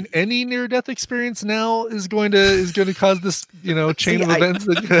that mean any near-death experience now is going to cause this chain of events?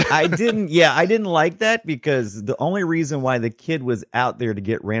 I didn't like that because the only reason why the kid was out there to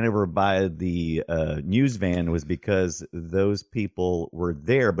get ran over by the news van was because those people were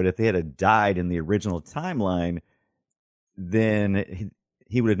there. But if they had died in the original timeline, then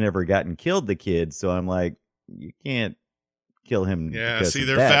he would have never gotten killed, the kid. So I'm like, you can't kill him. Yeah, see,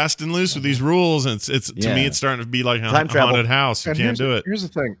 they're fast and loose with these rules, and it's to me, it's starting to be like a haunted house. You can't do it. Here's the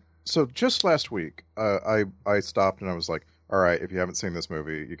thing. So just last week, I stopped and I was like, all right, if you haven't seen this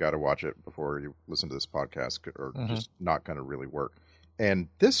movie, you got to watch it before you listen to this podcast, or just not going to really work. And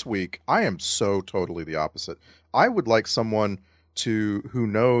this week, I am so totally the opposite. I would like someone who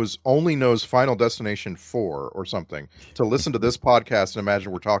only knows Final Destination 4 or something to listen to this podcast and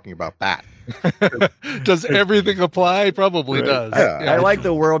imagine we're talking about that. Does everything apply? Probably does. I like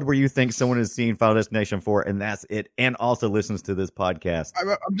the world where you think someone has seen Final Destination 4 and that's it, and also listens to this podcast.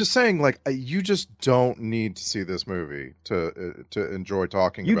 I'm just saying, like, you just don't need to see this movie to enjoy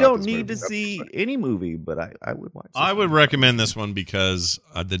talking. You about don't this need movie. to see any movie, but I would watch. I would recommend this one because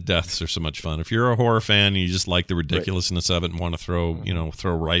the deaths are so much fun. If you're a horror fan and you just like the ridiculousness of it and want to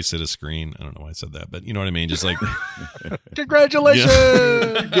throw rice at a screen, I don't know why I said that, but you know what I mean. Just like, congratulations,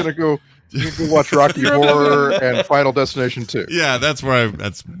 you're gonna go watch Rocky Horror and Final Destination 2. Yeah, that's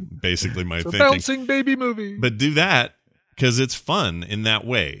basically my thinking. Bouncing baby movie. But do that because it's fun in that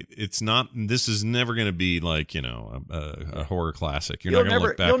way. It's not. This is never going to be like a horror classic. You're not going to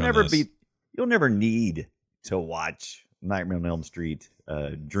look back on this. You'll never need to watch Nightmare on Elm Street,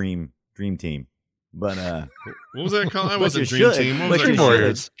 Dream Team. But what was that called? It wasn't you Dream should. Team. What But was you that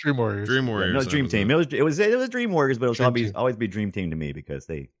called? should. Dream Warriors. Dream Warriors. No, it's Dream Team. It was Dream Warriors, but it'll Dream always be Dream Team to me because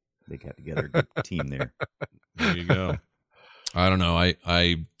they got together a good team there. There you go. I don't know.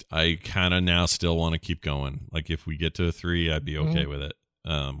 I kind of now still want to keep going. Like if we get to a 3, I'd be okay with it.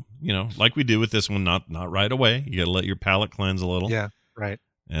 Like we do with this one, not right away. You got to let your palate cleanse a little. Yeah, right.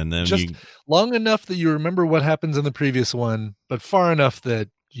 And then just long enough that you remember what happens in the previous one, but far enough that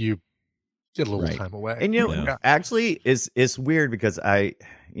you get a little time away. And actually, it's weird because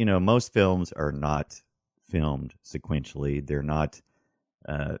most films are not filmed sequentially. They're not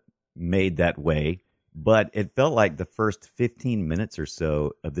made that way. But it felt like the first 15 minutes or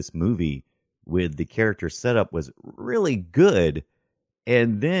so of this movie with the character setup was really good.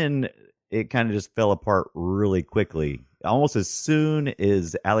 And then it kind of just fell apart really quickly. Almost as soon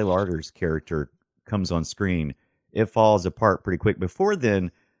as Ali Larter's character comes on screen, it falls apart pretty quick. Before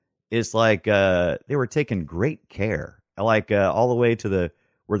then, it's like they were taking great care, like all the way to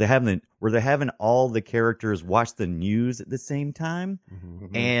where they're having all the characters watch the news at the same time,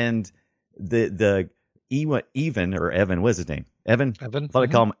 and the Evan or Evan, what's his name? Evan. I thought I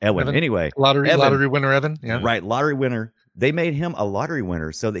call him Ewan. Evan. Anyway, lottery winner Evan. Yeah, right, lottery winner. They made him a lottery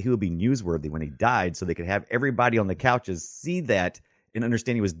winner so that he would be newsworthy when he died, so they could have everybody on the couches see that and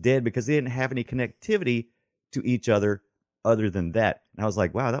understand he was dead because they didn't have any connectivity to each other than that. And I was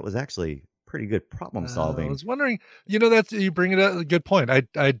like, wow, that was actually pretty good problem solving. I was wondering, that you bring it up, a good point. I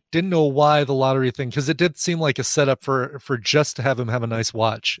didn't know why the lottery thing, because it did seem like a setup for just to have him have a nice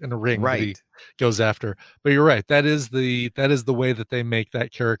watch and a ring that he goes after. But you're right. That is the way that they make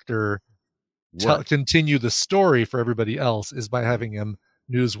that character continue the story for everybody else, is by having him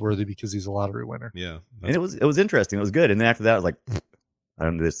newsworthy because he's a lottery winner. Yeah. And it was interesting. It was good. And then after that, I was like, I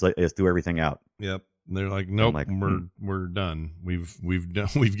don't know, let's do everything out. Yep. They're like, nope, we're done.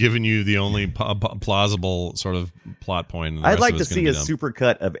 We've given you the only plausible sort of plot point. I'd like to see a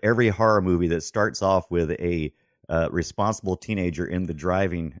supercut of every horror movie that starts off with a responsible teenager in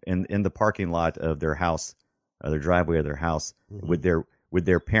the parking lot of their house, their driveway of their house, with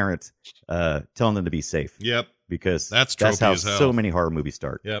their parent telling them to be safe. Yep. because That's that's tropey how as hell. so many horror movies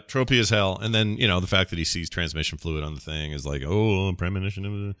start. Yep, tropey as hell. And then, the fact that he sees transmission fluid on the thing is like, oh, premonition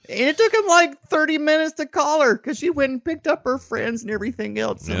of And it took him like 30 minutes to call her because she went and picked up her friends and everything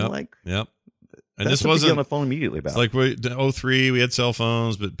else. Yep. I'm like, Yep. And that's this something to get on wasn't the phone immediately about. it's like 03, we had cell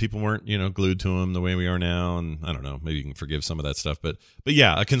phones, but people weren't, glued to them the way we are now. And I don't know, maybe you can forgive some of that stuff. But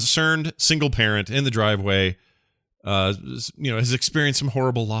yeah, a concerned single parent in the driveway, has experienced some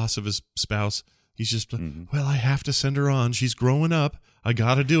horrible loss of his spouse. He's just, well, I have to send her on. She's growing up. I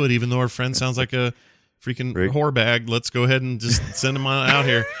got to do it, even though her friend sounds like a freaking whore bag. Let's go ahead and just send him on out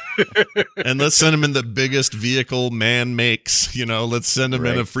here. And let's send him in the biggest vehicle man makes. Let's send him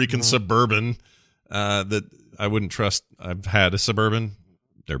in a freaking Suburban that I wouldn't trust. I've had a Suburban.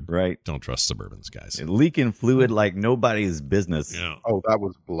 Don't trust Suburbans, guys. Leaking fluid like nobody's business. Yeah. Oh, that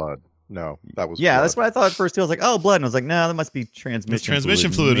was blood. No, that was Yeah, blood. that's what I thought at first. I was like, oh, blood. And I was like, no, that must be transmission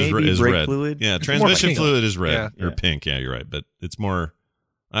Transmission fluid Maybe is brake red. Fluid. Yeah, transmission pink. fluid is red Yeah. or pink. Yeah, you're right. But it's more.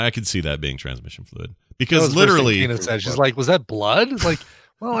 I could see that being transmission fluid That because was the first thing literally, Tina said, she's like, was that blood? It's like,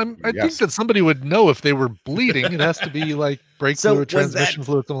 well, I think Yes. that somebody would know if they were bleeding. It has to be like brake So fluid, was transmission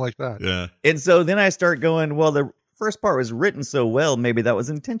fluid, something like that. yeah. And so then I start going, well, the first part was written so well, maybe that was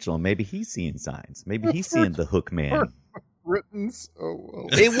intentional. Maybe he's seeing signs. Maybe he's seeing the hook man. written so well.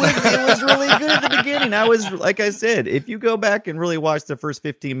 It was really good at the beginning. I was, like I said, if you go back and really watch the first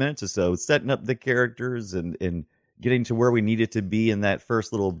 15 minutes or so, setting up the characters and getting to where we needed to be in that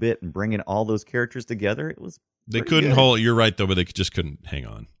first little bit and bringing all those characters together, it was They pretty couldn't good. hold. You're right though, but they just couldn't hang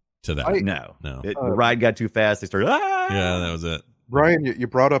on to that. No. No. The ride got too fast. They started, Yeah, that was it. Brian, you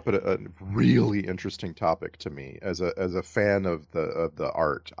brought up a really interesting topic to me as a fan of the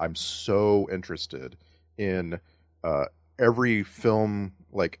art. I'm so interested in every film,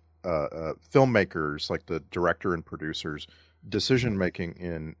 like filmmakers, like the director and producers, decision making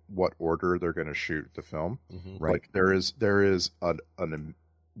in what order they're going to shoot the film. Right. Like there is a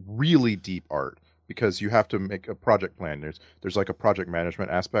really deep art because you have to make a project plan. There's like a project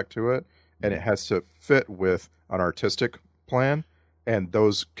management aspect to it, and it has to fit with an artistic plan. And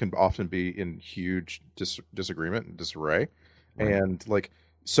those can often be in huge disagreement and disarray. Right. And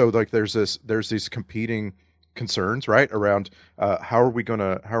there's these competing concerns, right, around how are we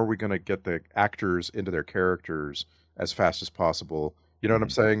gonna get the actors into their characters as fast as possible. You know what I'm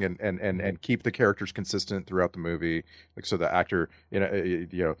saying? And keep the characters consistent throughout the movie. Like, so the actor,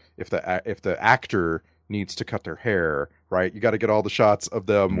 if the actor needs to cut their hair, right, you got to get all the shots of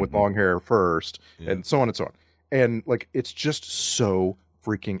them with long hair first, and so on and so on. And like, it's just so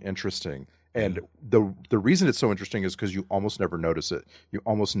freaking interesting. And the reason it's so interesting is because you almost never notice it. You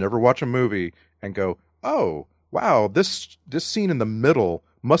almost never watch a movie and go, oh, wow, this scene in the middle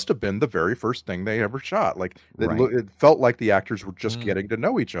must have been the very first thing they ever shot. Like it felt like the actors were just getting to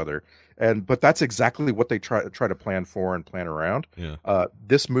know each other. But that's exactly what they try to plan for and plan around. Yeah.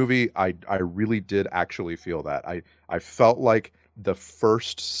 This movie, I really did actually feel that. I felt like the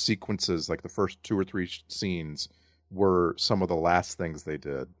first sequences, like the first 2 or 3 scenes, were some of the last things they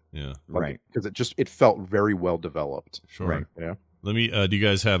did. Yeah. Like, Right. Because it felt very well developed. Sure. Right. Yeah. Let me. Do you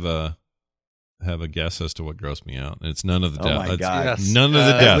guys have a guess as to what grossed me out? It's none of the Oh deaths. my It's God. Yes. None of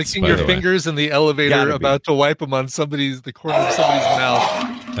the deaths. Licking by your the way. fingers in the elevator, Gotta be. about to wipe them on the corner of somebody's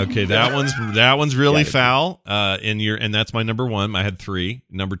mouth. Okay, that one's really Gotta be. foul. And that's my number 1. I had 3.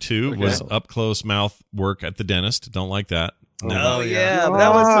 Number 2 was up close mouth work at the dentist. Don't like that. Oh, Oh, yeah. God.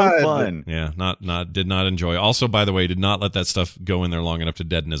 That was so fun. Yeah, did not enjoy. Also, by the way, did not let that stuff go in there long enough to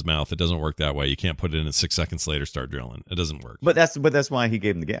deaden his mouth. It doesn't work that way. You can't put it in and 6 seconds later start drilling. It doesn't work. But that's why he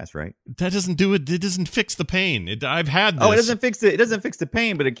gave him the gas, right? That doesn't do it. It doesn't fix the pain. I've had this. Oh, it doesn't fix it. It doesn't fix the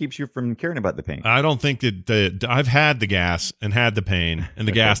pain, but it keeps you from caring about the pain. I don't think that I've had the gas and had the pain, and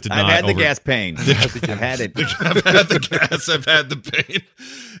the gas did not. I've had the gas pain. I've had it. I've had the gas. I've had the pain,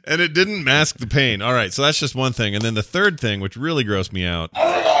 and it didn't mask the pain. All right, so that's just one thing, and then the third thing, which really grossed me out,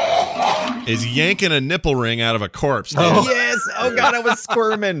 is yanking a nipple ring out of a corpse. Yes. Oh God, I was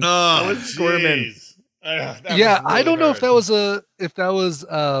squirming. Oh, I was squirming. jeez. That Yeah, was I really don't know if hard. that was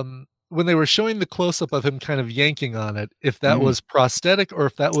when they were showing the close up of him kind of yanking on it, if that Mhm. was prosthetic or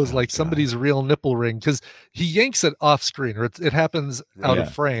if that was like somebody's real nipple ring, because he yanks it off screen or it happens out Yeah.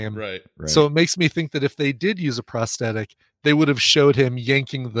 of frame. Right. Right. So it makes me think that if they did use a prosthetic, they would have showed him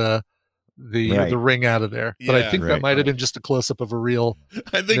yanking the Right. ring out of there. But I Yeah. think that Right. might have been just a close up of a real.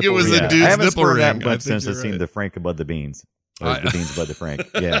 I think it Nipple was ring. the Yeah. dude's I haven't nipple squirmed ring. that I much think since you're I've seen right. the Frank above the beans. Or the beans above the Frank.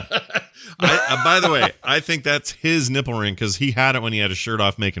 Yeah. By the way, I think that's his nipple ring because he had it when he had his shirt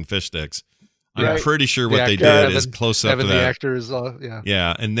off making fish sticks. I'm Right. pretty sure The what they actor, did is close up Having to the that. actors, yeah.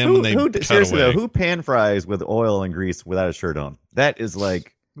 Yeah, and then when they cut seriously away, though, who pan fries with oil and grease without a shirt on? That is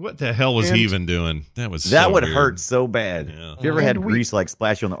like What the hell was he even doing? That would weird. hurt so bad. Yeah. If you ever had grease like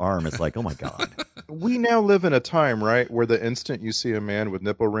splash you on the arm, it's like, oh my God. We now live in a time, right, where the instant you see a man with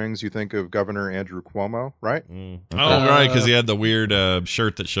nipple rings, you think of Governor Andrew Cuomo, right? Oh, right, because he had the weird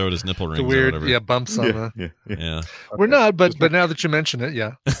shirt that showed his nipple rings. The weird, or whatever. bumps on the. Yeah. We're not, but now that you mention it,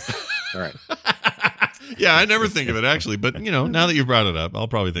 yeah. All right. Yeah, I never think of it actually, but now that you brought it up, I'll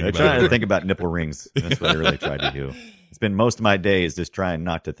probably think I'm about trying it. to think about nipple rings. That's what I really tried to do. Spend most of my days just trying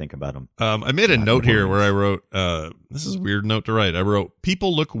not to think about them. I made a note here where I wrote, this is a weird note to write. I wrote,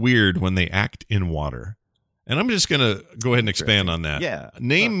 people look weird when they act in water. And I'm just going to go ahead and expand on that. Yeah.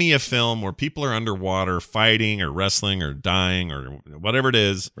 Name me a film where people are underwater fighting or wrestling or dying or whatever it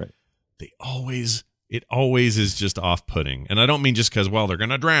is. Right. It always is just off-putting. And I don't mean just because, they're going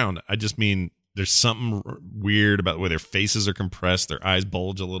to drown. I just mean there's something weird about the way their faces are compressed, their eyes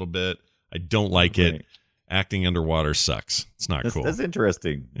bulge a little bit. I don't like it. Acting underwater sucks. It's not cool. That's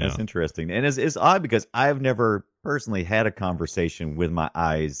interesting. Yeah. That's interesting. And it's odd because I've never personally had a conversation with my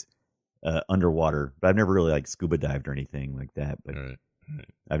eyes underwater, but I've never really like scuba dived or anything like that. But Right.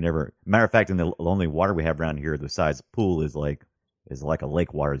 I've never, matter of fact, in the only water we have around here, the size of pool is like a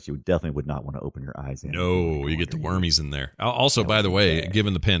lake water that you definitely would not want to open your eyes in. No, you get the wormies in there. Also, by the way,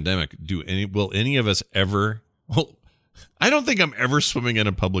 given the pandemic, will any of us ever? Well, I don't think I'm ever swimming in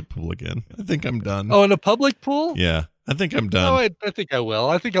a public pool again. I think I'm done. Oh, in a public pool? Yeah, I think I'm done. Oh, I think I will.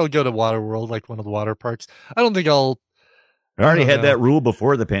 I think I'll go to Waterworld, like one of the water parks. I don't think I'll. I already had that rule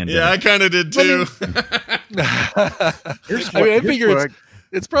before the pandemic. Yeah, I kind of did too. I figure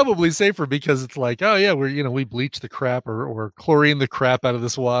it's probably safer because it's like, oh yeah, we bleach the crap or chlorine the crap out of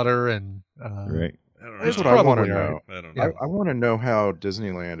this water, and right. Here's what I want to right. know. I don't know. I want to know how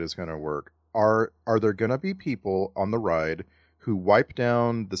Disneyland is going to work. Are there going to be people on the ride who wipe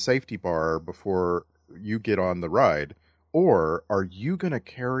down the safety bar before you get on the ride, or are you going to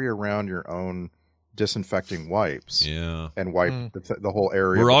carry around your own disinfecting wipes? Yeah, and wipe the whole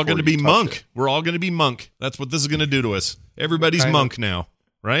area. We're all going to be Monk. It? We're all going to be Monk. That's what this is going to do to us. Everybody's Monk now,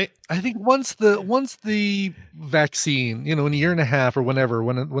 right? I think once the vaccine, in a year and a half or whenever,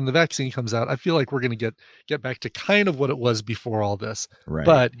 when the vaccine comes out, I feel like we're going to get back to kind of what it was before all this. Right.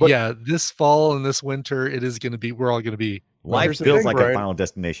 But yeah, this fall and this winter, it is going to be. We're all going to be. Life feels like a Final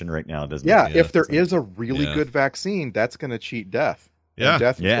Destination right now, doesn't it? Yeah, if there is a really good vaccine, that's going to cheat death. Yeah,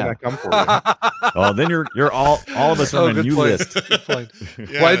 death is going to come for you. Oh, then you're all of us on a new list. Good point.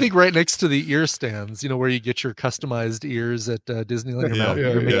 Well, I think right next to the ear stands, where you get your customized ears at Disneyland,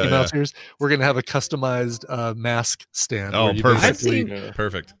 your Mickey Mouse ears, we're going to have a customized mask stand. Oh, perfect.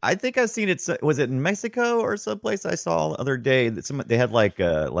 Perfect. I think I've seen it. Was it in Mexico or someplace I saw the other day that they had like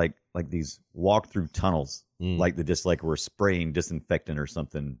these walk-through tunnels, like they just were spraying disinfectant or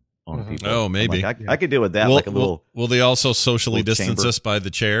something on people. Oh, maybe. I could deal with that. Will they also socially distance chamber. us by the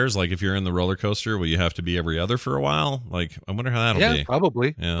chairs? Like if you're in the roller coaster, will you have to be every other for a while? Like I wonder how that'll be.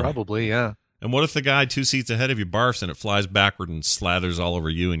 Probably. Yeah. Probably. Yeah. And what if the guy 2 seats ahead of you barfs and it flies backward and slathers all over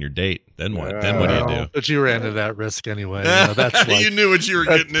you and your date? Then what? Then what do you do? But you ran into that risk anyway. That's you knew what you were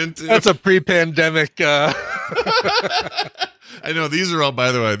getting into. That's a pre-pandemic. I know these are all.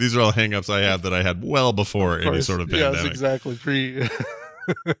 By the way, these are all hangups I have that I had well before any sort of pandemic. Yes, exactly.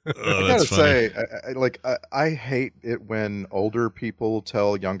 I gotta say, I hate it when older people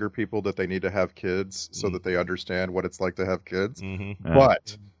tell younger people that they need to have kids so that they understand what it's like to have kids. Mm-hmm.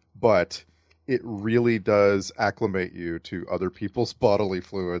 But it really does acclimate you to other people's bodily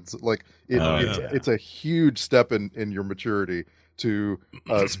fluids. It's a huge step in your maturity to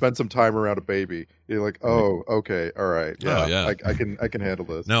spend some time around a baby. You're like, oh, okay, all right, yeah. I can handle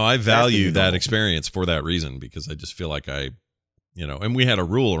this. No, I value that experience for that reason because I just feel like and we had a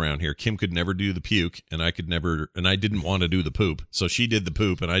rule around here. Kim could never do the puke, and I didn't want to do the poop. So she did the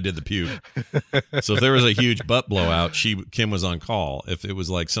poop, and I did the puke. So if there was a huge butt blowout, Kim was on call. If it was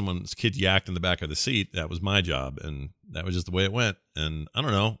like someone's kid yacked in the back of the seat, that was my job, and that was just the way it went. And I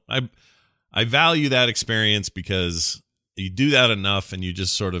don't know. I value that experience because you do that enough, and you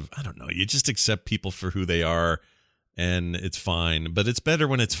just sort of, I don't know, you just accept people for who they are. And it's fine, but it's better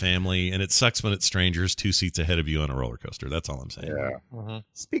when it's family, and it sucks when it's strangers 2 seats ahead of you on a roller coaster. That's all I'm saying. Yeah. Mm-hmm.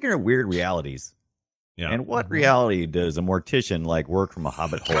 Speaking of weird realities, and what Mm-hmm. reality does a mortician work from a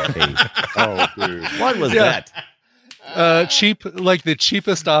hobbit hole cave? Oh, dude, what was that? Cheap, like the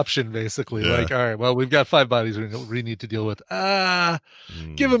cheapest option, basically. Yeah. Like, all right, well, we've got 5 bodies we need to deal with.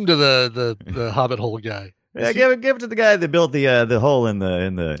 Give them to the hobbit hole guy. Yeah, give it to the guy that built the hole in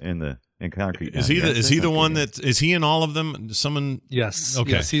concrete. Is he the one that is he in all of them? Someone? Yes.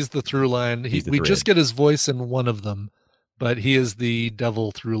 Okay. Yes, he's the through line. He's the we thread. just get his voice in one of them, but he is the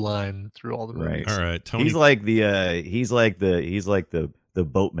devil through line through all the movies. Right. All right. Tony. He's like the the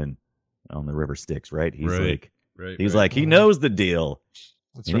boatman on the river Styx, right? He's Right. like he knows the deal.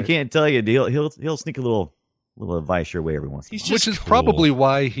 That's And right. he can't tell you a deal. He'll sneak a little advice your way every once in a while. Which is cool. probably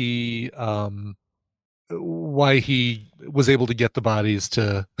why he was able to get the bodies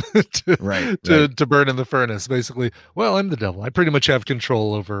to Right. to burn in the furnace. Basically, well, I'm the devil. I pretty much have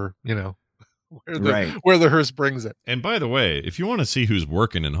control over where the hearse brings it. And by the way, if you want to see who's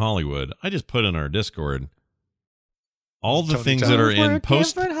working in Hollywood, I just put in our Discord all the Tony things Todd. that are in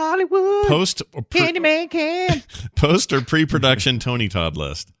post Candyman can. post or pre-production Tony Todd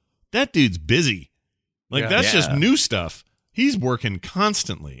list. That dude's busy. Like Yeah. that's just Yeah. new stuff. He's working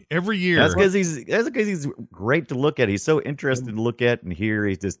constantly every year. That's because he's great to look at. He's so interesting to look at and hear.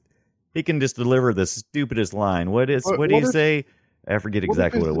 He can just deliver the stupidest line. What did he say? I forget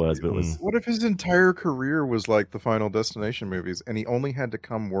exactly what it was, but it was What if his entire career was like the Final Destination movies, and he only had to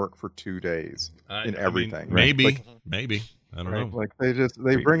come work for 2 days in everything? Maybe. I don't know. Like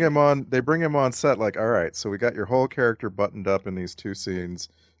they bring him on set. Like, all right, so we got your whole character buttoned up in these 2 scenes,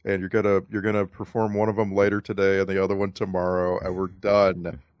 and you're gonna perform one of them later today and the other one tomorrow, and we're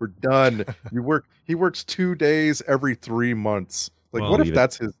done. We're done. He works 2 days every 3 months. Like, Well, what if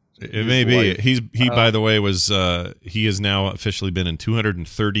that's his? It may be. life? He by the way he has now officially been in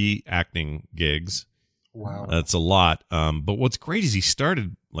 230 acting gigs. Wow. That's a lot. But what's great is he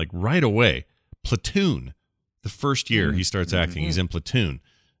started like right away. Platoon. The first year he starts acting, he's in Platoon.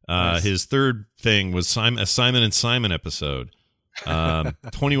 Nice. His third thing was a Simon and Simon episode.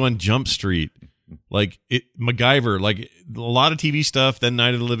 21 Jump Street. Like MacGyver, like a lot of TV stuff, then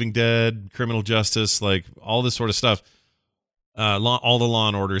Night of the Living Dead, Criminal Justice, like all this sort of stuff. All the Law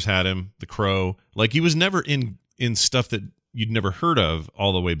and Orders had him, The Crow. Like he was never in stuff that you'd never heard of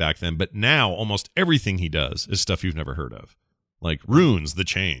all the way back then, but now almost everything he does is stuff you've never heard of. Like Runes, The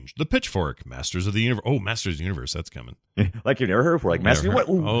Change, The Pitchfork, Masters of the Universe. Oh, Masters of the Universe, that's coming. like you've never heard before. Like Master, Never what?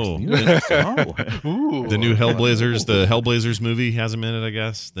 Ooh, heard- Ooh. The new Hellblazers, the Hellblazers movie has him in it, I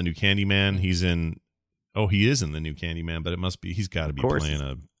guess. The new Candyman, he's in. Oh, he is in the new Candyman, but it must be. He's got to be course.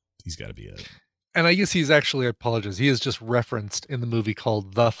 playing He's got to be a. And I guess he's actually, I apologize, he is just referenced in the movie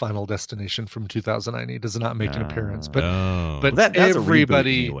called The Final Destination from 2009. He does not make an appearance, but Oh. but that's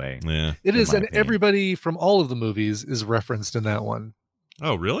everybody, a reboot anyway. Yeah. it in is, my and opinion. everybody from all of the movies is referenced in that one.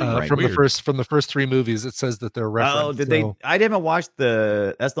 Oh, really? From Weird. the first 3 movies, it says that they're referenced. Oh, did so- they? I haven't watched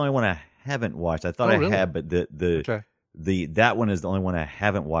that's the only one I haven't watched. I thought Oh, I really? had, but that one is the only one I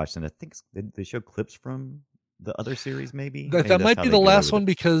haven't watched, and I think they show clips from the other series. Maybe That that's might how be they the go last with one it.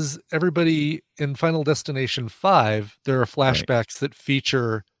 because everybody in Final Destination 5, there are flashbacks that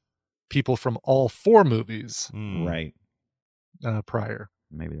feature people from all 4 movies Hmm. Right? prior.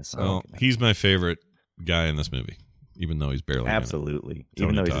 Maybe that's Well, not he's my favorite guy in this movie, even though he's barely in it. absolutely. Tony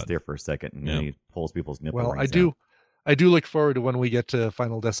Even though he's Todd. just there for a second and Yeah. he pulls people's nipple. Well, I rings do, out. I do look forward to when we get to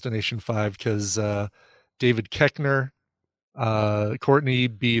Final Destination 5 because David Koechner, Courtney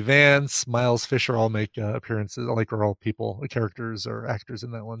B. Vance, Miles Fisher all make appearances, like are all people, characters or actors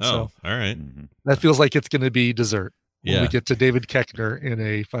in that one. Oh, So all right. Mhm. that feels like it's going to be dessert when Yeah. we get to David Koechner in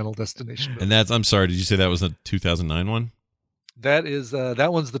a Final Destination movie. And I'm sorry, did you say that was the 2009 one? That is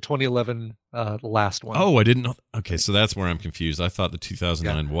that one's the 2011 last one. Oh, I didn't know. Okay, so that's where I'm confused. I thought the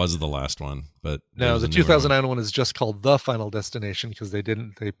 2009 was the last one, but no, there's the a newer 2009 one is just called The Final Destination because they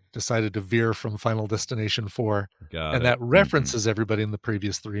decided to veer from Final Destination 4, one. Got and it. that references everybody in the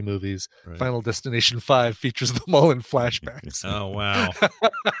previous 3 movies. Right. Final Destination 5 features them all in flashbacks. Oh wow!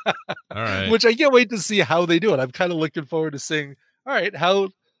 All right. Which I can't wait to see how they do it. I'm kind of looking forward to seeing. All right, how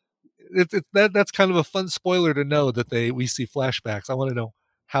that's kind of a fun spoiler to know that we see flashbacks. I want to know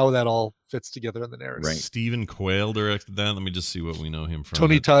how that all fits together in the narrative. Right. Stephen Quayle directed that. Let me just see what we know him from.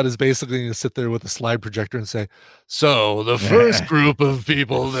 Tony Todd is basically going to sit there with a slide projector and say, "So the first group of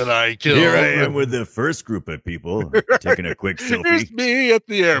people that I killed. Here I am with the first group of people taking a quick Here's selfie. me at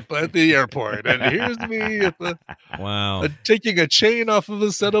the airport, and here's me at Wow. taking a chain off of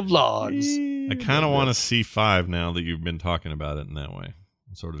a set of logs." I kind of want to see 5 now that you've been talking about it in that way.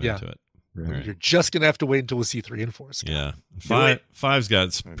 I'm sort of Yeah. into it. Right. All right. You're just going to have to wait until we see 3 and 4. Scott. Yeah. 5's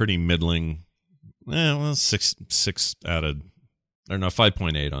got pretty middling. Well, 6 out of, or no,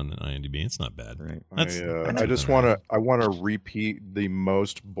 5.8 on IMDb. It's not bad. Right. That's I just want to repeat the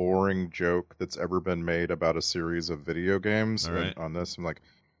most boring joke that's ever been made about a series of video games. All right. And on this, I'm like,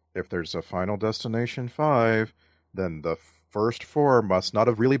 if there's a Final Destination 5, then the first 4 must not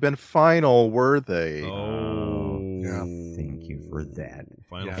have really been final, were they? Oh, Yeah. Thank you for that.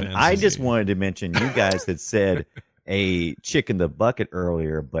 Final Yeah. Fantasy. I just wanted to mention you guys had said a chick in the bucket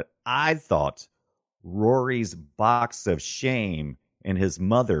earlier, but I thought Rory's box of shame and his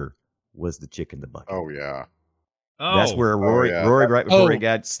mother was the chick in the bucket. Oh yeah. That's where Rory, yeah. Rory right before he Oh.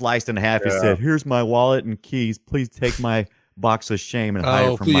 got sliced in half, he Yeah. said, "Here's my wallet and keys. Please take my box of shame and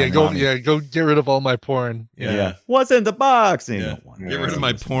hide it from my go mommy." go get rid of all my porn. Yeah. What's in the box? And you Yeah. don't want Get that. rid of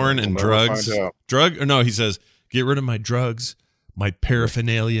my porn and We'll never drugs. find out. No, he says, get rid of my drugs, my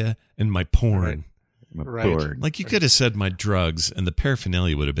paraphernalia, and my porn. My Right. porn. Like, you could have said my drugs, and the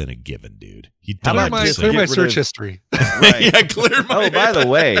paraphernalia would have been a given, dude. You How don't about Clear just just my, say- clear my get rid search of- history. Right. Yeah, clear my. Oh, by the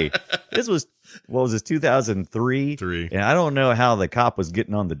way, this was 2003? Three. And I don't know how the cop was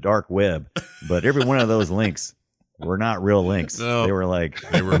getting on the dark web, but every one of those links were not real links. No. They were like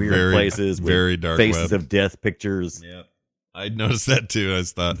They were weird very, places with very dark faces web. of death pictures. Yeah. I noticed that too. I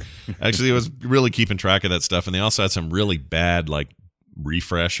just thought, actually, it was really keeping track of that stuff. And they also had some really bad, like,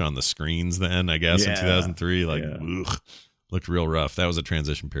 refresh on the screens then, I guess, in Yeah. 2003. Like, Yeah. ugh, looked real rough. That was a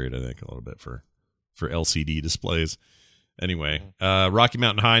transition period, I think, a little bit for LCD displays. Anyway, Rocky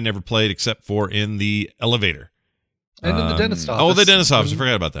Mountain High never played except for in the elevator. And in the dentist office. Oh, the dentist office. I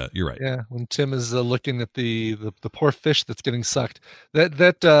forgot about that. You're right. Yeah, when Tim is looking at the poor fish that's getting sucked. That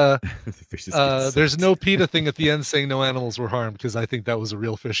The fishes get there's sucked. no PETA thing at the end saying no animals were harmed, because I think that was a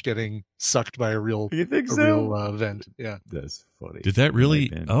real fish getting sucked by a real You think a so? real vent. Yeah. That's funny. Did that really?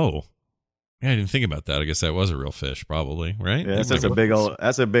 Might have been. Oh, yeah, I didn't think about that. I guess that was a real fish, probably, right? Yeah, that's a big old.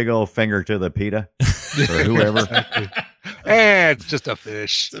 That's a big old finger to the PETA or whoever. Exactly. It's just a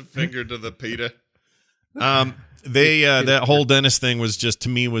fish. It's a finger to the PETA. They that whole dentist thing was just, to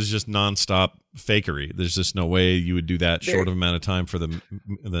me, was just nonstop fakery. There's just no way you would do that short of amount of time for the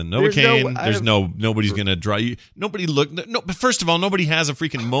Novocaine. Nobody's gonna draw you. Nobody look. No, but first of all, nobody has a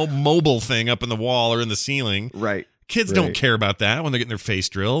freaking mobile thing up in the wall or in the ceiling. Right. Kids Right. don't care about that when they're getting their face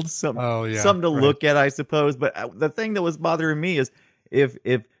drilled. Oh, yeah, something to right. look at, I suppose. But the thing that was bothering me is if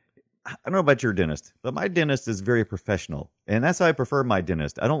I don't know about your dentist, but my dentist is very professional, and that's how I prefer my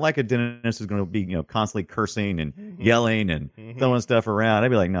dentist. I don't like a dentist who's going to be constantly cursing and yelling and throwing stuff around. I'd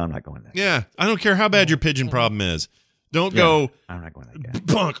be like, no, I'm not going there. Yeah, I don't care how bad your pigeon problem is. Don't go. I'm not going that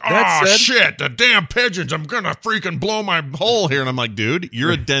guy. Bunk. That Oh said- shit! The damn pigeons! I'm gonna freaking blow my hole here. And I'm like, dude,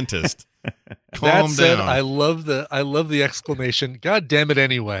 you're a dentist. Calm That said, down. I love the exclamation, God damn it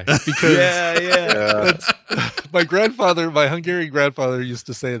anyway. Because Yeah. my Hungarian grandfather used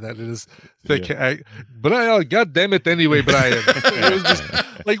to say that. It is thick, God damn it anyway, Brian. It was just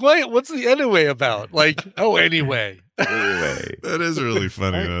like, what's the anyway about? Like, oh, anyway. Anyway. That is really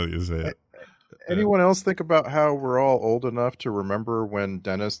funny now that you say it. Anyone else think about how we're all old enough to remember when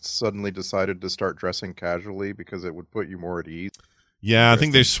dentists suddenly decided to start dressing casually because it would put you more at ease? Yeah, I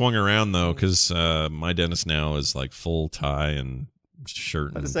think they swung around though, because my dentist now is like full tie and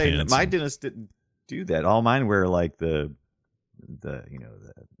shirt I and was say pants. my and- dentist didn't do that. All mine wear like the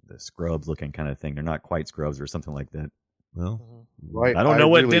scrubs looking kind of thing. They're not quite scrubs or something like that. well, Right. I don't know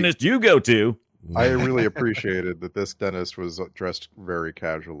what really- dentist you go to. I really appreciated that this dentist was dressed very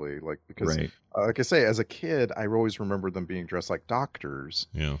casually, because, Right. like I say, as a kid, I always remember them being dressed like doctors.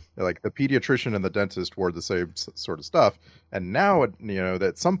 yeah, Like the pediatrician and the dentist wore the same sort of stuff, and now that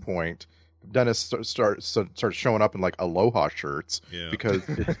at some point, dentists start showing up in like aloha shirts yeah. because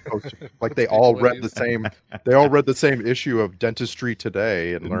it's supposed to, like they all read the same issue of Dentistry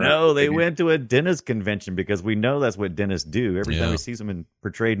Today and learned. No, they went to a dentist convention because we know that's what dentists do. Every time Yeah. we see them in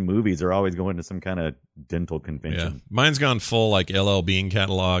portrayed in movies, they're always going to some kind of dental Yeah, convention. mine's gone full like LL Bean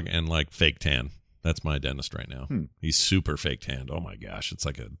catalog and like fake tan. That's my dentist right now. He's super fake tanned. Oh my gosh, it's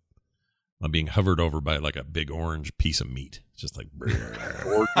like I'm being hovered over by like a big orange piece of meat. It's just like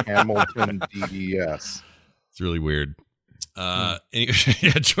George Hamilton DES. it's really weird. Yeah,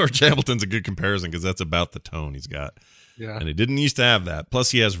 George Hamilton's a good comparison because that's about the tone he's got. Yeah. And he didn't used to have that.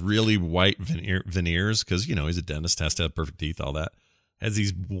 Plus, he has really white veneers because, he's a dentist, has to have perfect teeth, all that. Has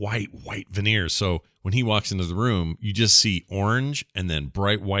these white veneers. So when he walks into the room, you just see orange and then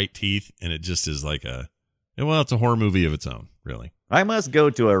bright white teeth. And it just is like it's a horror movie of its own, really. I must go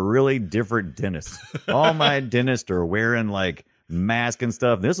to a really different dentist. All my dentists are wearing like masks and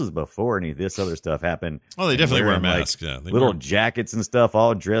stuff. This was before any of this other stuff happened. Oh, they definitely wear Wearing, like, masks. Yeah, they Little wear- jackets and stuff,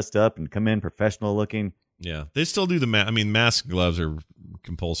 all dressed up and come in professional looking. Yeah, they still do the mask. I mean, mask and gloves are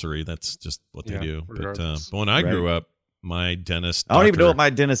compulsory. That's just what they Yeah, do. But regardless. when I grew up, my dentist. I don't even know doctor- what my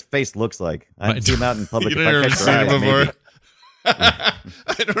dentist's face looks like. I haven't seen him out in public. You If I never catch seen their him eyes, before. maybe.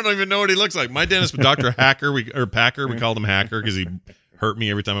 I don't even know what he looks like. My dentist, Dr. Hacker, Packer, we called him Hacker because he hurt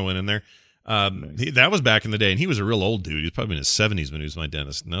me every time I went in there. That was back in the day, and he was a real old dude. He was probably in his 70s when he was my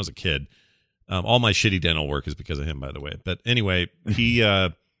dentist, and I was a kid. All my shitty dental work is because of him, by the way. But anyway,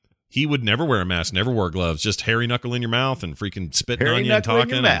 he would never wear a mask, never wore gloves, just hairy knuckle in your mouth and freaking spitting Hairy on you and knuckle in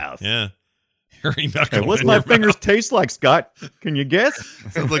talking. your mouth. Yeah. Hairy knuckle. Hey, what's in my your fingers taste like, Scott? Can you guess?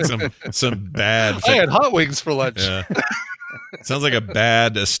 mouth. Sounds like some bad. I had hot wings for lunch. Yeah. Sounds like a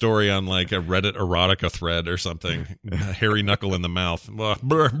bad story on like a Reddit erotica thread or something. Hairy knuckle in the mouth.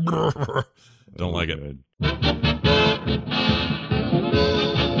 Don't like it. Good.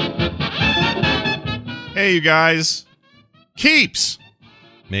 Hey, you guys. Keeps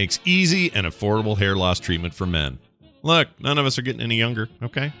makes easy and affordable hair loss treatment for men. Look, none of us are getting any younger,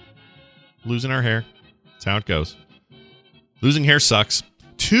 okay? Losing our hair. That's how it goes. Losing hair sucks.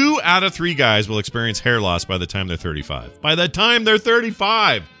 2 out of 3 guys will experience hair loss by the time they're 35. By the time they're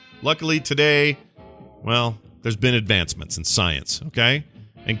 35! Luckily today, well, there's been advancements in science, okay?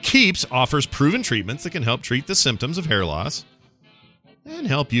 And Keeps offers proven treatments that can help treat the symptoms of hair loss and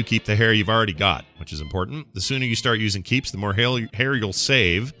help you keep the hair you've already got, which is important. The sooner you start using Keeps, the more hair you'll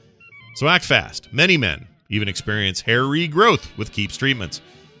save. So act fast. Many men even experience hair regrowth with Keeps treatments.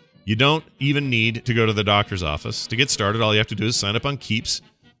 You don't even need to go to the doctor's office. To get started, all you have to do is sign up on Keeps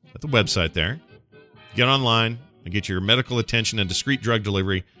at the website there. Get online and get your medical attention and discreet drug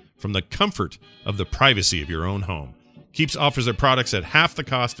delivery from the comfort of the privacy of your own home. Keeps offers their products at half the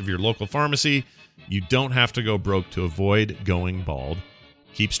cost of your local pharmacy. You don't have to go broke to avoid going bald.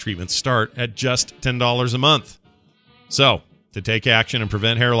 Keeps treatments start at just $10 a month. So, to take action and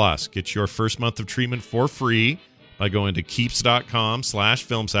prevent hair loss, get your first month of treatment for free by going to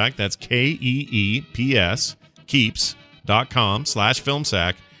keeps.com/filmsack. That's KEEPS,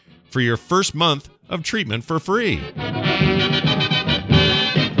 keeps.com/filmsack for your first month of treatment for free.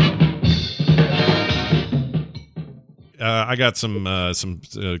 I got some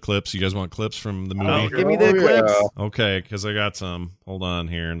clips. You guys want clips from the movie? Oh, give me the clips. Okay, because I got some. Hold on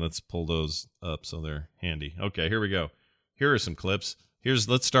here, and let's pull those up so they're handy. Okay, here we go. Here are some clips.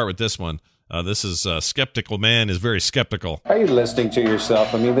 Let's start with this one. This is Skeptical Man is very skeptical. Are you listening to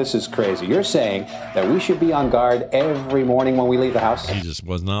yourself? I mean, this is crazy. You're saying that we should be on guard every morning when we leave the house? He just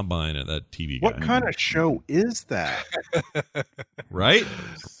was not buying it, that TV guy. What kind of show is that? Right?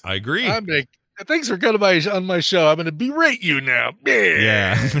 I agree. Thanks for coming on my show. I'm going to berate you now.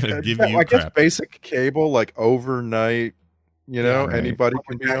 Yeah, I'm gonna give you I guess crap. basic cable, like overnight, right. anybody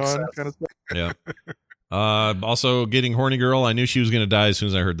can be on kind of thing. Yeah. Also, getting horny girl. I knew she was going to die as soon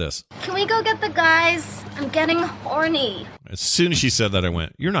as I heard this. Can we go get the guys? I'm getting horny. As soon as she said that, I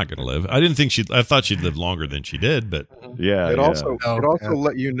went, "You're not going to live." I thought she'd live longer than she did, but Yeah. It yeah. also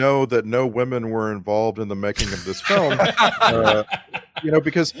let you know that no women were involved in the making of this film.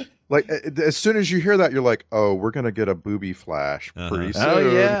 Because like as soon as you hear that, you're like, oh, we're gonna get a booby flash pretty soon. Oh,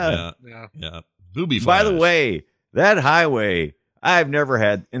 yeah. yeah. Booby flash. By the way, that highway, I've never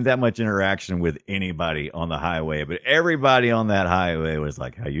had that much interaction with anybody on the highway, but everybody on that highway was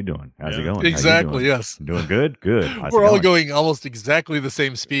like, how you doing? How's it going? How you Exactly, doing? yes. Doing good? Good. How's We're it all going? going almost exactly the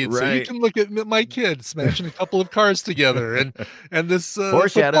same speed. So you Right. can look at my kid smashing a couple of cars together and this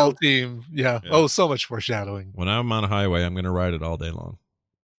Foreshadow. football team. Yeah. Oh, so much foreshadowing. When I'm on a highway, I'm going to ride it all day long.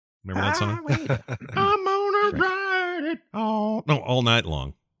 Remember that song? I'm gonna ride it all night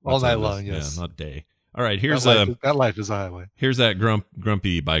long. All That's night what it is. long, yes. Yeah, not day. All right, here's that life is a highway. here's that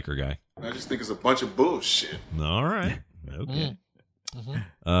grumpy biker guy. I just think it's a bunch of bullshit. All right. Okay.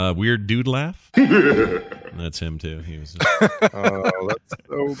 Mm-hmm. Weird dude laugh. That's him too. He was. Oh, that's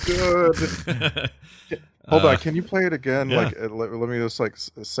so good. Hold on, can you play it again? Yeah. Like, let me just like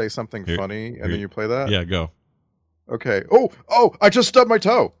say something Here- funny, and here- then you play that. Yeah, go. Okay. Oh! I just stubbed my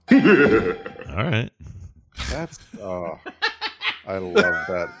toe. All right. That's I love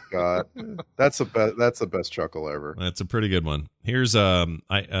that. God, that's the best chuckle ever. That's a pretty good one. Here's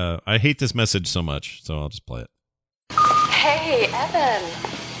I hate this message so much, so I'll just play it. Hey, Evan.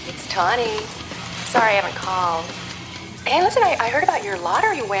 It's Tawny. Sorry I haven't called. Hey, listen, I heard about your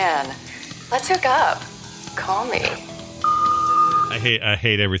lottery win. Let's hook up. Call me. I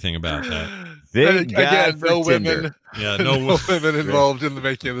hate everything about that. Thank God Again, for no Tinder. women. Yeah, No women involved in the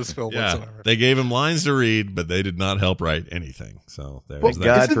making of this film Yeah, whatsoever. they gave him lines to read, but they did not help write anything. So there's Well, that.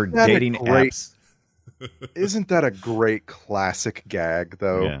 God Isn't for that a dating great- apps. Isn't that a great classic gag,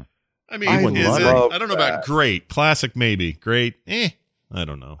 though? Yeah. I mean, I is it? love I don't know about that. great, classic, maybe great. I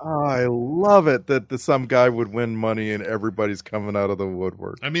don't know. I love it that some guy would win money and everybody's coming out of the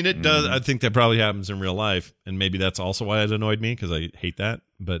woodwork. I mean, it does. I think that probably happens in real life, and maybe that's also why it annoyed me because I hate that.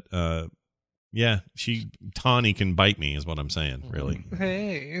 But yeah, Tawny can bite me, is what I'm saying. Really,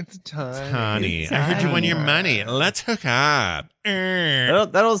 Hey, it's time. Tawny, I heard you win your money. Let's hook up.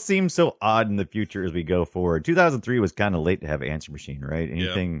 That'll seem so odd in the future as we go forward. 2003 was kind of late to have an answer machine, right?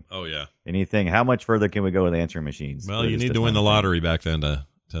 Anything? Yeah. Oh yeah. Anything? How much further can we go with answering machines? Well, Or you is need this to win not the a thing? lottery back then to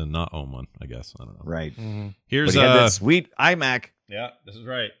not own one. I guess I don't know. Right. Here's But he had that sweet iMac. Yeah, this is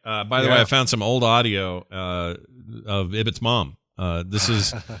right. By the way, I found some old audio of Ibbott's mom. This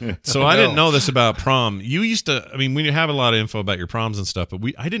is so I didn't know this about prom. You used to, I mean, we have a lot of info about your proms and stuff, but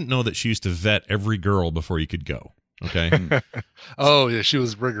I didn't know that she used to vet every girl before you could go. Okay. Oh yeah, she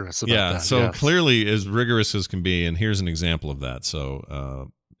was rigorous about that. So yes. clearly as rigorous as can be, and here's an example of that. So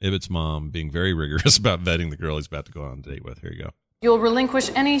Ibbott's mom being very rigorous about vetting the girl he's about to go on a date with. Here you go. You'll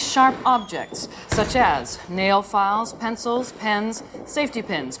relinquish any sharp objects, such as nail files, pencils, pens, safety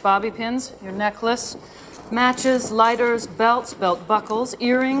pins, bobby pins, your necklace, matches, lighters, belts, belt buckles,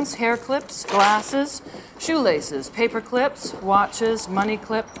 earrings, hair clips, glasses, shoelaces, paper clips, watches, money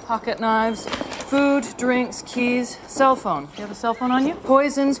clip, pocket knives, food, drinks, keys, cell phone. You have a cell phone on you?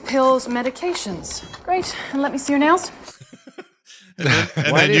 Poisons, pills, medications. Great. And let me see your nails.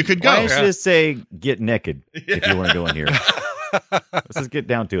 And then you could go. Why don't you just say get naked if you want to go in here? Let's just get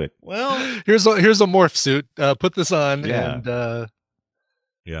down to it. Well, here's a morph suit. Put this on, Yeah. and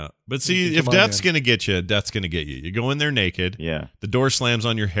yeah. But see, if death's going to get you, death's going to get you. You go in there naked. Yeah. The door slams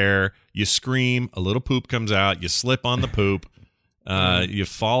on your hair. You scream. A little poop comes out. You slip on the poop. You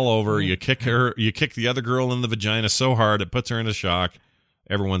fall over. You kick her. You kick the other girl in the vagina so hard it puts her into shock.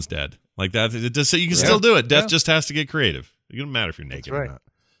 Everyone's dead. Like that. It does. So you can still do it. Death just has to get creative. It doesn't matter if you're naked or not.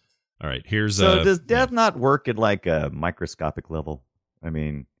 All right. Here's so does death not work at like a microscopic level? I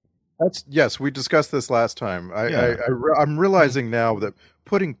mean, yes, we discussed this last time. I'm realizing now that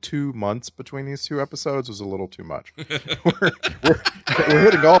putting 2 months between these two episodes was a little too much. we're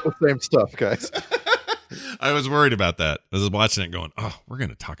hitting all the same stuff, guys. I was worried about that. I was watching it going, oh, we're going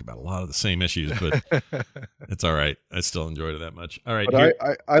to talk about a lot of the same issues, but it's all right. I still enjoyed it that much. All right. But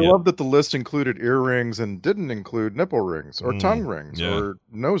I love that the list included earrings and didn't include nipple rings or tongue rings or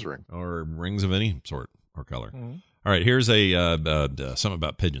nose ring. Or rings of any sort or color. Mm-hmm. All right. Here's something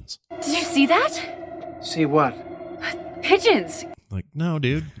about pigeons. Did you see that? See what? Pigeons. Like, no,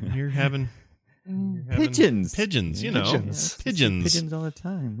 dude, you're having pigeons. Pigeons, you know. Pigeons. Pigeons all the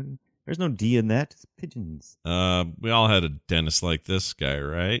time. There's no D in that. It's pigeons. We all had a dentist like this guy,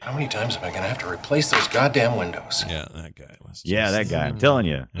 right? How many times am I going to have to replace those goddamn windows? Yeah, that guy. That guy. I'm telling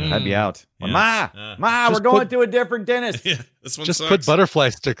you. I'd be out. Yeah. Ma, we're going to a different dentist. Yeah, this one just sucks. put butterfly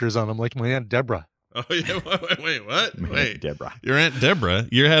stickers on them like my Aunt Deborah. Oh, yeah. Wait, what? Wait. Deborah. Your Aunt Deborah?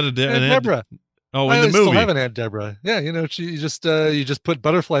 You had Aunt Deborah. Oh, in the movie. I still have an Aunt Deborah. Yeah, you just put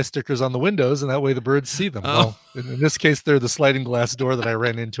butterfly stickers on the windows, and that way the birds see them. Oh. Well, in this case, they're the sliding glass door that I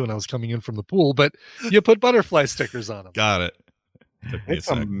ran into when I was coming in from the pool. But you put butterfly stickers on them. Got it. It's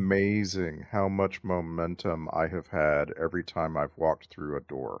amazing how much momentum I have had every time I've walked through a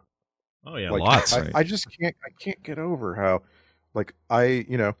door. Oh yeah, lots. I just can't get over how, like,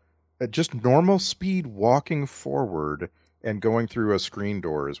 at just normal speed walking forward and going through a screen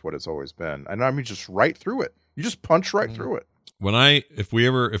door is what it's always been. And I mean, just right through it. You just punch right through it.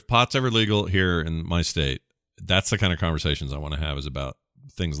 If pot's ever legal here in my state, that's the kind of conversations I want to have, is about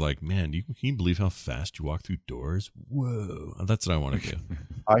things like, man, can you believe how fast you walk through doors? Whoa. That's what I want to do.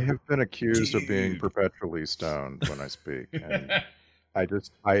 I have been accused of being perpetually stoned when I speak. And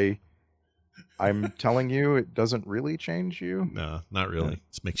I'm telling you, it doesn't really change you. No, not really. It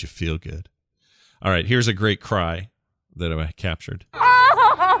just makes you feel good. All right, here's a great cry that I captured.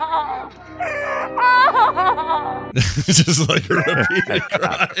 Just like a repeated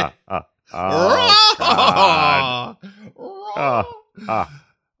cry.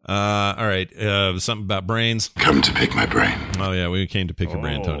 All right, something about brains. Come to pick my brain. Oh yeah, we came to pick your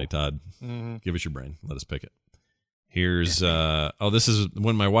brain, Tony Todd. Mm-hmm. Give us your brain. Let us pick it. Here's this is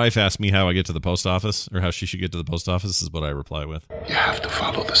when my wife asked me how I get to the post office, or how she should get to the post office. This is what I reply with. You have to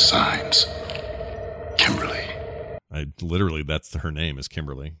follow the signs. Kimberly. That's her name is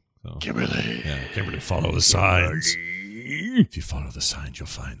Kimberly. So, Kimberly. Yeah, Kimberly, follow the signs. If you follow the signs, you'll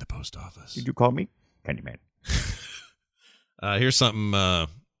find the post office. Did you call me Candyman? Here's something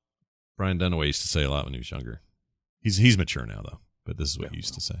Brian Dunaway used to say a lot when he was younger. He's mature now, though, but this is what he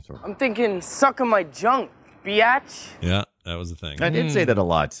used to say. I'm thinking, suck on my junk, biatch. Yeah, that was the thing. I did say that a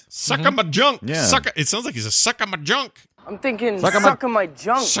lot. Suck on my junk. Yeah. It sounds like he's a suck on my junk. I'm thinking, suck on my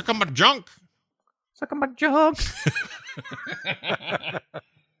junk. Suck on my junk. Suck on my junk.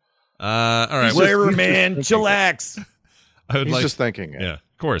 All right. Whatever, man. Chillax. He's just thinking it. Yeah,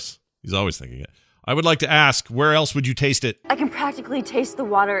 of course. He's always thinking it. I would like to ask, where else would you taste it? I can practically taste the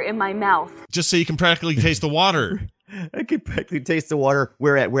water in my mouth. Just so you can practically taste the water. I can practically taste the water.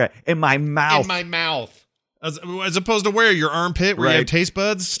 Where at? In my mouth. In my mouth. As opposed to where? Your armpit, where you have taste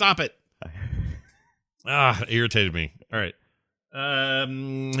buds? Stop it. It irritated me. All right.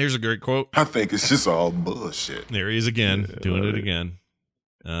 Here's a great quote. I think it's just all bullshit. There he is again, doing it again.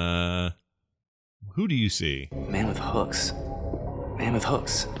 Who do you see? Man with hooks. Man with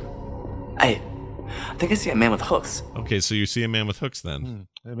hooks. I think I see a man with hooks. Okay, so you see a man with hooks then.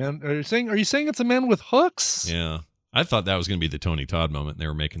 Hey, man, are you saying it's a man with hooks? Yeah. I thought that was going to be the Tony Todd moment. They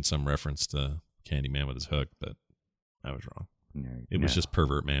were making some reference to Candyman with his hook, but I was wrong. It was just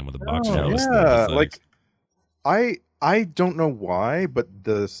pervert man with a box full of Yeah, things. like I don't know why, but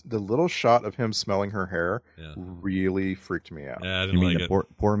the little shot of him smelling her hair really freaked me out. Yeah, I You didn't mean like the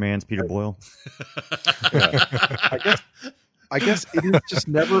it. poor man's Peter Boyle? I guess it is just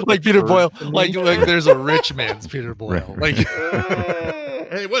never Like Peter occurred Boyle, to me. like there's a rich man's Peter Boyle. Like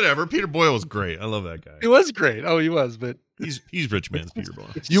Hey, whatever. Peter Boyle was great. I love that guy. he was great. Oh, he was, but He's rich man's Peter Boyle.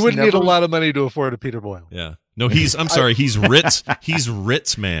 you wouldn't need a lot of money to afford a Peter Boyle. Yeah. No, I'm sorry. He's Ritz. He's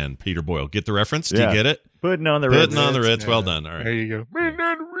Ritz man, Peter Boyle. Get the reference? Do you Yeah. get it? Putting on the Ritz. Putting on the Ritz. Well done. All right. There you go.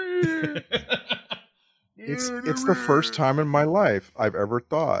 It's the first time in my life I've ever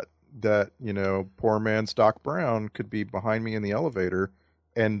thought that, poor man's Doc Brown could be behind me in the elevator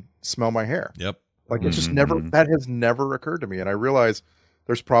and smell my hair. Yep. Like it just that has never occurred to me. And I realize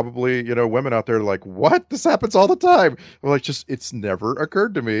there's probably, women out there like, what? This happens all the time. Well, it's never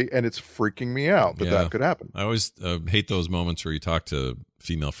occurred to me, and it's freaking me out that could happen. I always hate those moments where you talk to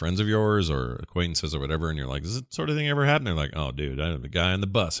female friends of yours or acquaintances or whatever, and you're like, "Does this sort of thing ever happen?" They're like, "Oh, dude, the guy on the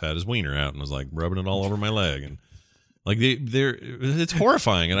bus had his wiener out and was like rubbing it all over my leg," and like it's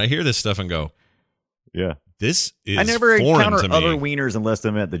horrifying. And I hear this stuff and go, "Yeah, this is." I never foreign encounter to me. other wieners unless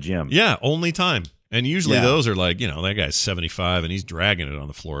I'm at the gym. Yeah, only time. And usually Yeah. those are like, that guy's 75 and he's dragging it on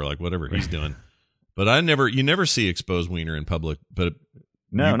the floor, like whatever he's doing. But you never see exposed wiener in public. But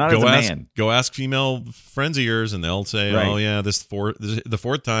No, not as a man. Go ask female friends of yours, and they'll say, Right. "Oh yeah, the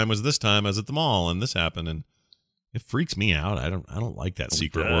fourth time was this time I was at the mall, and this happened." And it freaks me out. I don't like that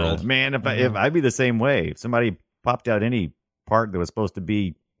secret world. Man, if I'd be the same way. If somebody popped out any part that was supposed to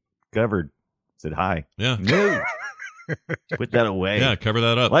be covered, said hi. Yeah. No. Put that away. Yeah, cover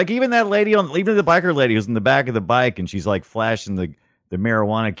that up. Like even that lady even the biker lady who's in the back of the bike and she's like flashing the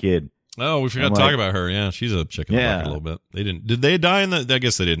marijuana kid. Oh, we forgot I'm to talk like- about her. Yeah, she's a chicken Yeah. bucket a little bit. Did they die in the? I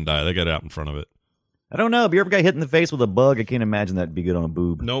guess they didn't die. They got out in front of it. I don't know. If you ever got hit in the face with a bug, I can't imagine that'd be good on a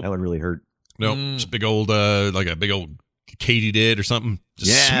boob. Nope. That would really hurt. No, just big old like a big old Katie did or something.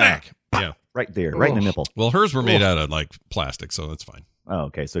 Just Yeah. smack. Yeah, Right there, right in the nipple. Well, hers were made out of like plastic, so that's fine. Oh,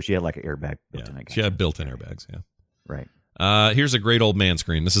 okay. So she had like an airbag built in, I guess. She had built-in airbags. Yeah. Right. Here's a great old man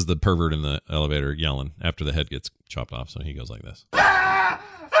scream. This is the pervert in the elevator yelling after the head gets chopped off. So he goes like this.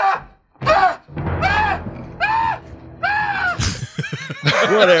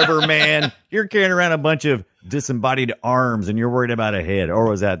 Whatever, man. You're carrying around a bunch of disembodied arms and you're worried about a head. Or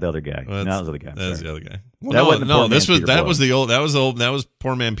was that the other guy? Well, no, that was the other guy. That's Sorry. the other guy. That wasn't the poor this man was Peter that Boyle. was the old that was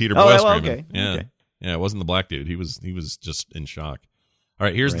poor man Peter Oh, Boyle well, screaming. okay. Yeah. Okay. Yeah, it wasn't the black dude. He was just in shock. All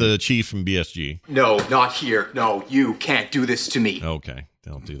right, here's the chief from BSG. No, not here. No, you can't do this to me. Okay,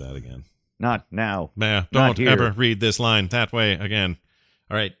 don't do that again. Not now. Nah, Not don't here. ever read this line that way again.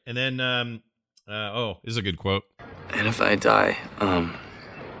 All right, and then this is a good quote. And if I die,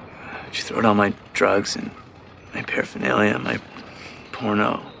 would you throw down my drugs and my paraphernalia, my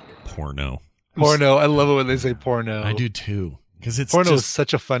porno? Porno. Porno. I love it when they say porno. I do too. Because it's porno is just,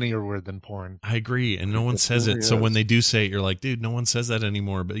 such a funnier word than porn. I agree, and no one says it. So when they do say it, you're like, dude, no one says that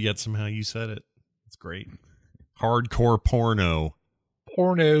anymore. But yet somehow you said it. It's great. Hardcore porno.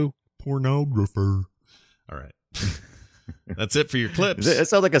 Porno. Pornographer. All right. That's it for your clips. It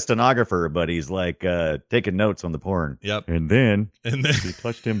sounds like a stenographer, but he's like taking notes on the porn. Yep. And then he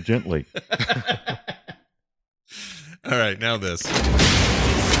touched him gently. All right, now this.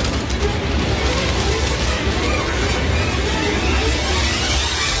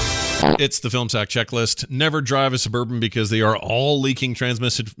 It's the Film Sack checklist. Never drive a Suburban because they are all leaking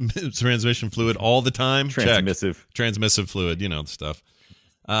transmission fluid all the time. Transmissive. Check. Transmissive fluid, the stuff.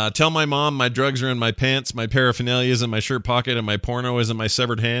 Tell my mom my drugs are in my pants, my paraphernalia is in my shirt pocket, and my porno is in my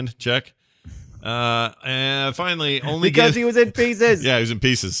severed hand. Check. And finally, because he was in pieces. Yeah, he was in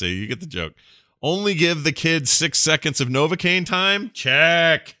pieces. See, you get the joke. Only give the kids 6 seconds of Novocaine time.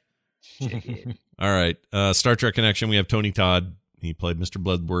 Check. All right. Star Trek Connection. We have Tony Todd. He played Mr.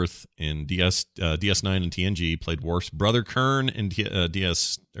 Bloodworth in DS9 and TNG. Played Worf's brother Kern in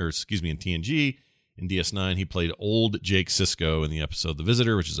TNG. In DS9, he played old Jake Sisko in the episode The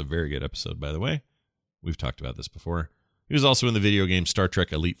Visitor, which is a very good episode, by the way. We've talked about this before. He was also in the video game Star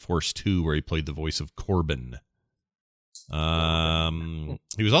Trek Elite Force 2, where he played the voice of Corbin.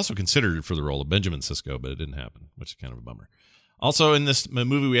 He was also considered for the role of Benjamin Sisko, but it didn't happen, which is kind of a bummer. Also, in this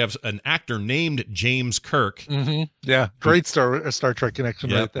movie, we have an actor named James Kirk. Mm-hmm. Yeah, great Star Trek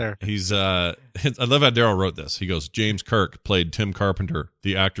connection right there. He's I love how Daryl wrote this. He goes, James Kirk played Tim Carpenter.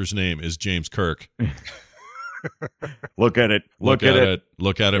 The actor's name is James Kirk. Look at it. Look at it.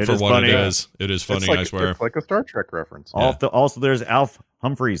 Look at it for what funny. it is. It is funny, I swear. It's like a Star Trek reference. Also, there's Alf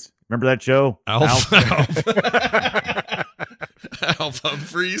Humphreys. Remember that show? Alf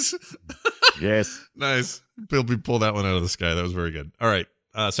Humphreys. Yes. Nice. Bill pull that one out of the sky. That was very good. All right.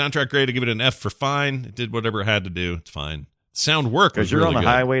 Soundtrack grade. I give it an F for fine. It did whatever it had to do. It's fine. Sound work was Because you're really on the good.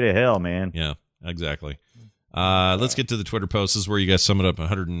 highway to hell, man. Yeah, exactly. Let's get to the Twitter posts. This is where you guys sum it up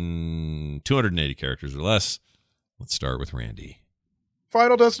 280 characters or less. Let's start with Randy.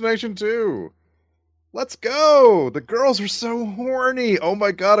 Final Destination 2. Let's go. The girls are so horny. Oh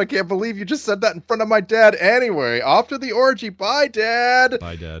my God, I can't believe you just said that in front of my dad. Anyway, off to the orgy. Bye, Dad.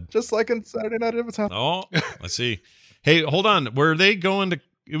 Bye, Dad. Just like in Saturday Night at Town. Oh, let's see. Hey, hold on. Were they going to?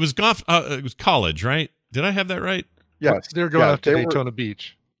 It was college, right? Did I have that right? Yes. They're going up to Daytona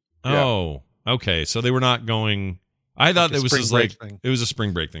Beach. Oh, okay. So they were not going. I thought it was just like it was a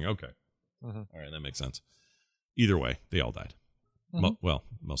spring break thing. Okay. Mm-hmm. All right, that makes sense. Either way, they all died. Mhm. Well,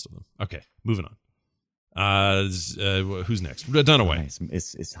 most of them. Okay, moving on. Who's next? Dunaway.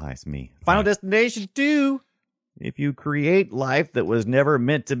 It's me. Final Destination 2. If you create life that was never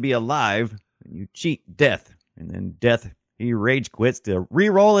meant to be alive, you cheat death. And then death, he rage quits to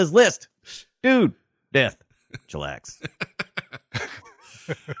re-roll his list. Dude, death, chillax.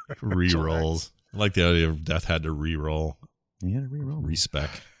 Re-rolls. I like the idea of death had to re-roll. He had to re-roll.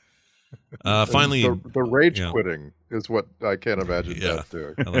 Respect. Finally, the rage quitting is what I can't imagine death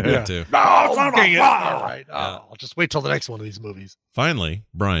doing. I like that too. No, all right. I'll just wait till the next one of these movies. Finally,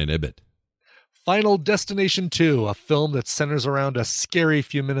 Brian Ibbett. Final Destination 2, a film that centers around a scary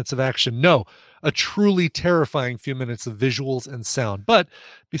few minutes of action. No, a truly terrifying few minutes of visuals and sound. But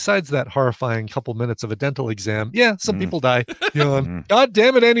besides that horrifying couple minutes of a dental exam, some people die. God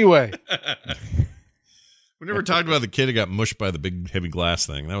damn it anyway. We never talked about the kid who got mushed by the big heavy glass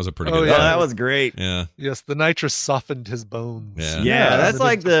thing. That was a pretty Oh, good yeah, thing. that was great. Yeah. Yes, the nitrous softened his bones. Yeah, that's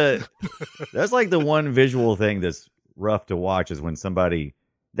like the one visual thing that's rough to watch is when somebody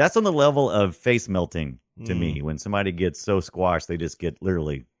that's on the level of face melting to me. When somebody gets so squashed, they just get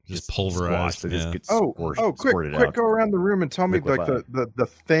literally just pulverized. Squashed, they just get quick, out. go around the room and tell me like Liquefied. the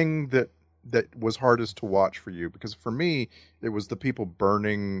thing that was hardest to watch for you, because for me it was the people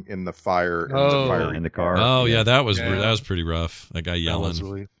burning in the fire in the car. Oh yeah, that was pretty rough. That guy yelling. That was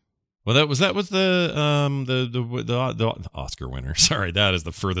really... Well, that was the Oscar winner. Sorry, that is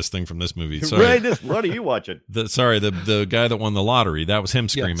the furthest thing from this movie. Sorry. What are you watching? The guy that won the lottery. That was him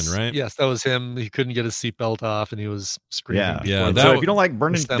screaming, right? Yes, that was him. He couldn't get his seatbelt off, and he was screaming. Yeah. So if you don't like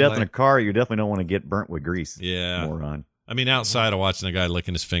burning to death in a car, you definitely don't want to get burnt with grease. Yeah, moron. I mean, outside of watching a guy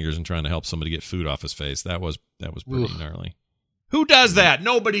licking his fingers and trying to help somebody get food off his face, that was pretty gnarly. Who does that?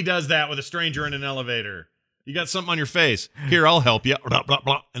 Nobody does that with a stranger in an elevator. You got something on your face. Here, I'll help you. Blah, blah,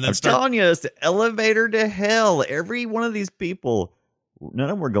 blah, and then I'm telling you, it's the elevator to hell. Every one of these people, none of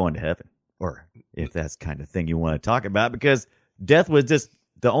them were going to heaven. Or if that's the kind of thing you want to talk about, because death was just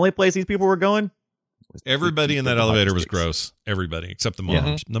the only place these people were going. Everybody in that elevator was gross. Everybody, except the mom.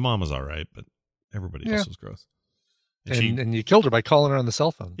 Yeah. The mom was all right, but everybody else was gross. And you killed her by calling her on the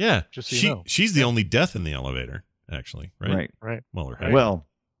cell phone. Yeah. Just so you know. She's the only death in the elevator, actually. Right. Well, her head. Well,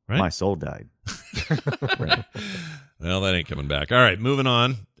 right? My soul died. Right. Well, that ain't coming back. All right, moving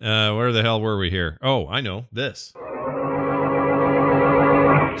on. Where the hell were we here? Oh, I know this.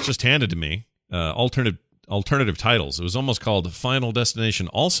 It's just handed to me. Alternative titles. It was almost called Final Destination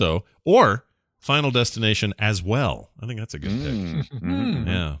Also or Final Destination As Well. I think that's a good pick.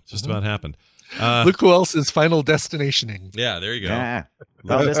 Yeah, just about happened. Look who else is Final Destinationing. Yeah, there you go. Yeah.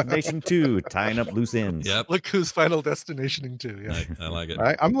 Final Destination 2, tying up loose ends. Yep. Look who's Final Destinationing too. Yeah. I like it.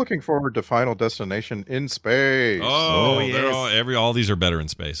 I'm looking forward to Final Destination in space. Oh, yes. All these are better in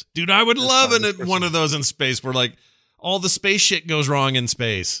space. Dude, I would love one of those in space where like all the space shit goes wrong in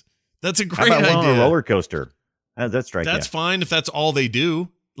space. That's a great idea. On a roller coaster. That's right. That's fine if that's all they do.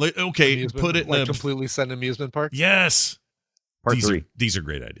 Like, okay, put it like in completely set an amusement park. Yes. Part 3. These are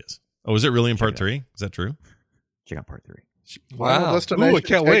great ideas. Oh, is it really in part 3? Is that true? Check out part 3. Wow. Ooh, I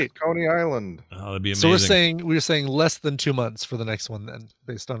can't wait. Coney Island. Oh, that'd be amazing. So we're saying less than 2 months for the next one then,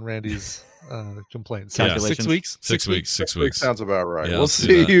 based on Randy's complaints. Yeah. 6 weeks? 6 weeks. 6 weeks. Sounds about right. Yeah, we'll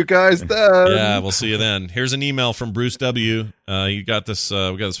see you guys then. Yeah, we'll see you then. Here's an email from Bruce W. You got this. We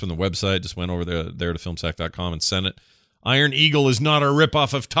got this from the website. Just went over there to filmsack.com and sent it. Iron Eagle is not a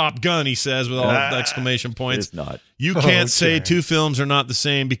ripoff of Top Gun, he says, with all exclamation points. It's not. You can't say two films are not the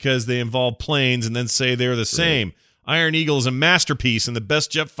same because they involve planes and then say they're the same. Iron Eagle is a masterpiece and the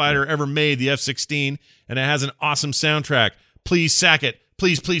best jet fighter ever made, the F-16, and it has an awesome soundtrack. Please sack it.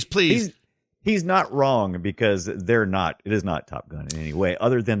 Please, please, please. He's not wrong because it is not Top Gun in any way,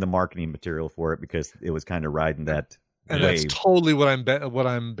 other than the marketing material for it, because it was kind of riding that and wave. that's totally what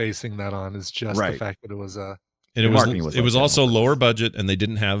I'm basing that on, is just the fact that it was a. And it was also lower budget, and they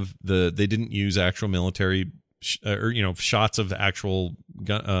didn't use actual military shots of actual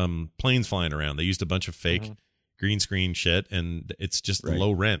planes flying around. They used a bunch of fake green screen shit, and it's just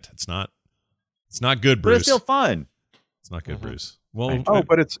low rent. It's not good, Bruce. But it's still fun. It's not good, Bruce. Well,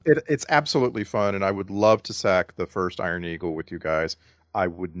 but it's absolutely fun, and I would love to sack the first Iron Eagle with you guys. I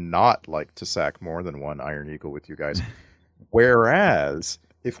would not like to sack more than one Iron Eagle with you guys. Whereas,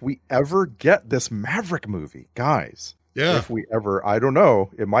 if we ever get this Maverick movie, guys, if we ever, I don't know,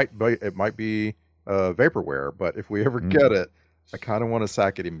 it might be vaporware, but if we ever get it, I kind of want to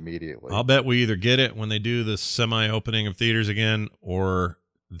sack it immediately. I'll bet we either get it when they do the semi-opening of theaters again, or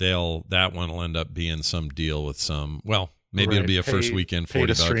that one will end up being some deal with some. Well, maybe it'll be a first weekend $40 pay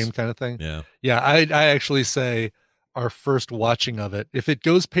to stream kind of thing. Yeah. I actually say our first watching of it, if it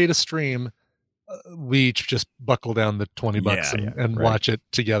goes pay to stream, we each just buckle down the $20 and watch it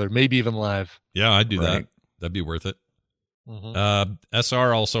together, maybe even live. Yeah, I'd do that. That'd be worth it.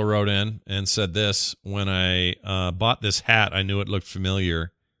 SR also wrote in and said this: when I bought this hat, I knew it looked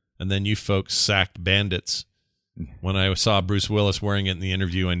familiar, and then you folks sacked Bandits. When I saw Bruce Willis wearing it in the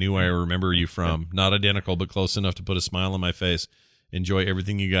interview, I knew I remember you from. Not identical, but close enough to put a smile on my face. Enjoy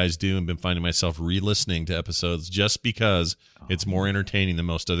everything you guys do, and been finding myself re-listening to episodes just because it's more entertaining than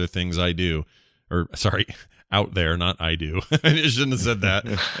most other things I do. Or, sorry, out there, not I do. I shouldn't have said that.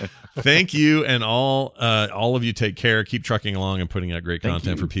 Thank you, and all of you take care. Keep trucking along and putting out great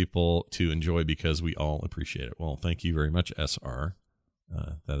content for people to enjoy, because we all appreciate it. Well, thank you very much, SR.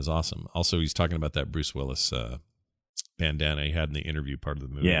 That is awesome. Also, he's talking about that Bruce Willis bandana he had in the interview part of the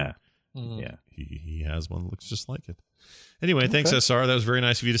movie. Yeah. He has one that looks just like it. Anyway, thanks, SR. That was very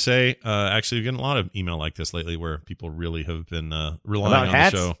nice of you to say. Actually, we've gotten a lot of email like this lately where people really have been relying on the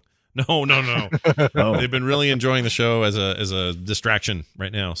show. No. Oh. They've been really enjoying the show as a distraction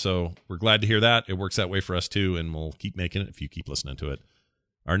right now. So we're glad to hear that. It works that way for us too, and we'll keep making it if you keep listening to it.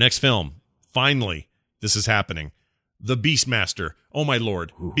 Our next film, finally, this is happening. The Beastmaster. Oh my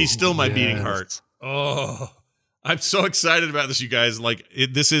Lord. Be still my beating heart. Oh, I'm so excited about this, you guys. Like,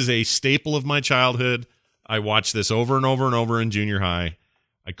 this is a staple of my childhood. I watched this over and over and over in junior high.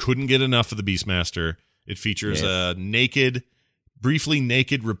 I couldn't get enough of The Beastmaster. It features a briefly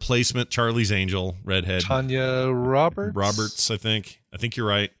naked replacement Charlie's Angel, redhead. Tanya Roberts, I think. I think you're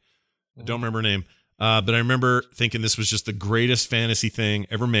right. I don't remember her name. But I remember thinking this was just the greatest fantasy thing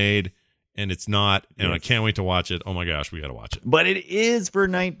ever made, and it's not. And I can't wait to watch it. Oh my gosh, we got to watch it. But it is for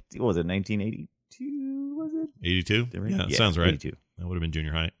 1982? Was it 82? Yeah, sounds right. 82. That would have been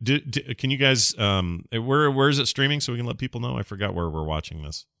junior high. Can you guys? Where is it streaming so we can let people know? I forgot where we're watching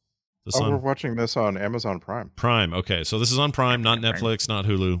this. We're watching this on Amazon Prime. Prime. Okay, so this is on Prime, not Netflix, not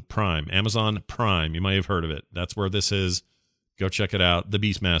Hulu. Prime, Amazon Prime. You might have heard of it. That's where this is. Go check it out. The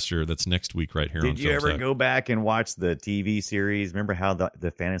Beastmaster. That's next week right here. Did you ever go back and watch the TV series? Remember how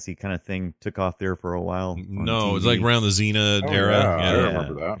the fantasy kind of thing took off there for a while? No, it was like around the Xena era. Yeah, I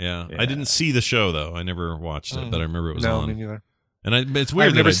remember that. Yeah. I didn't see the show though. I never watched it, but I remember it was on. Me neither. And it's weird.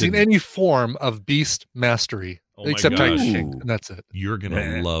 I've never seen any form of beast mastery except Tiger King, and that's it. You're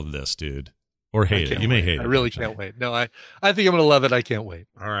gonna love this, dude. Or hate it. You may hate it. I really can't wait. No, I think I'm going to love it. I can't wait.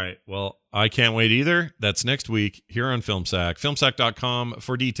 All right. Well, I can't wait either. That's next week here on FilmSack. FilmSack.com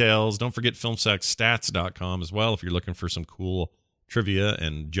for details. Don't forget FilmSackStats.com as well if you're looking for some cool trivia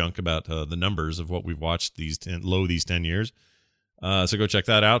and junk about the numbers of what we've watched these 10 years. So go check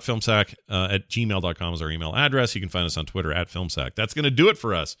that out. FilmSack at gmail.com is our email address. You can find us on Twitter at FilmSack. That's going to do it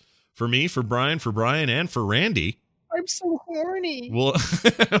for us. For me, for Brian, and for Randy. I'm so horny. We'll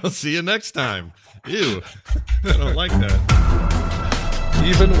see you next time. Ew. I don't like that.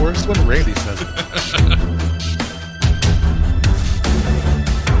 Even worse when Randy says it.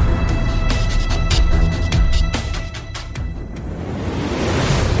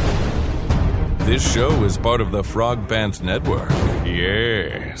 This show is part of the Frog Pants Network.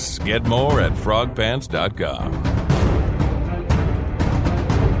 Yes. Get more at frogpants.com.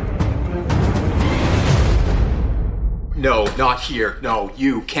 No, not here. No,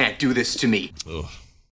 you can't do this to me. Ugh.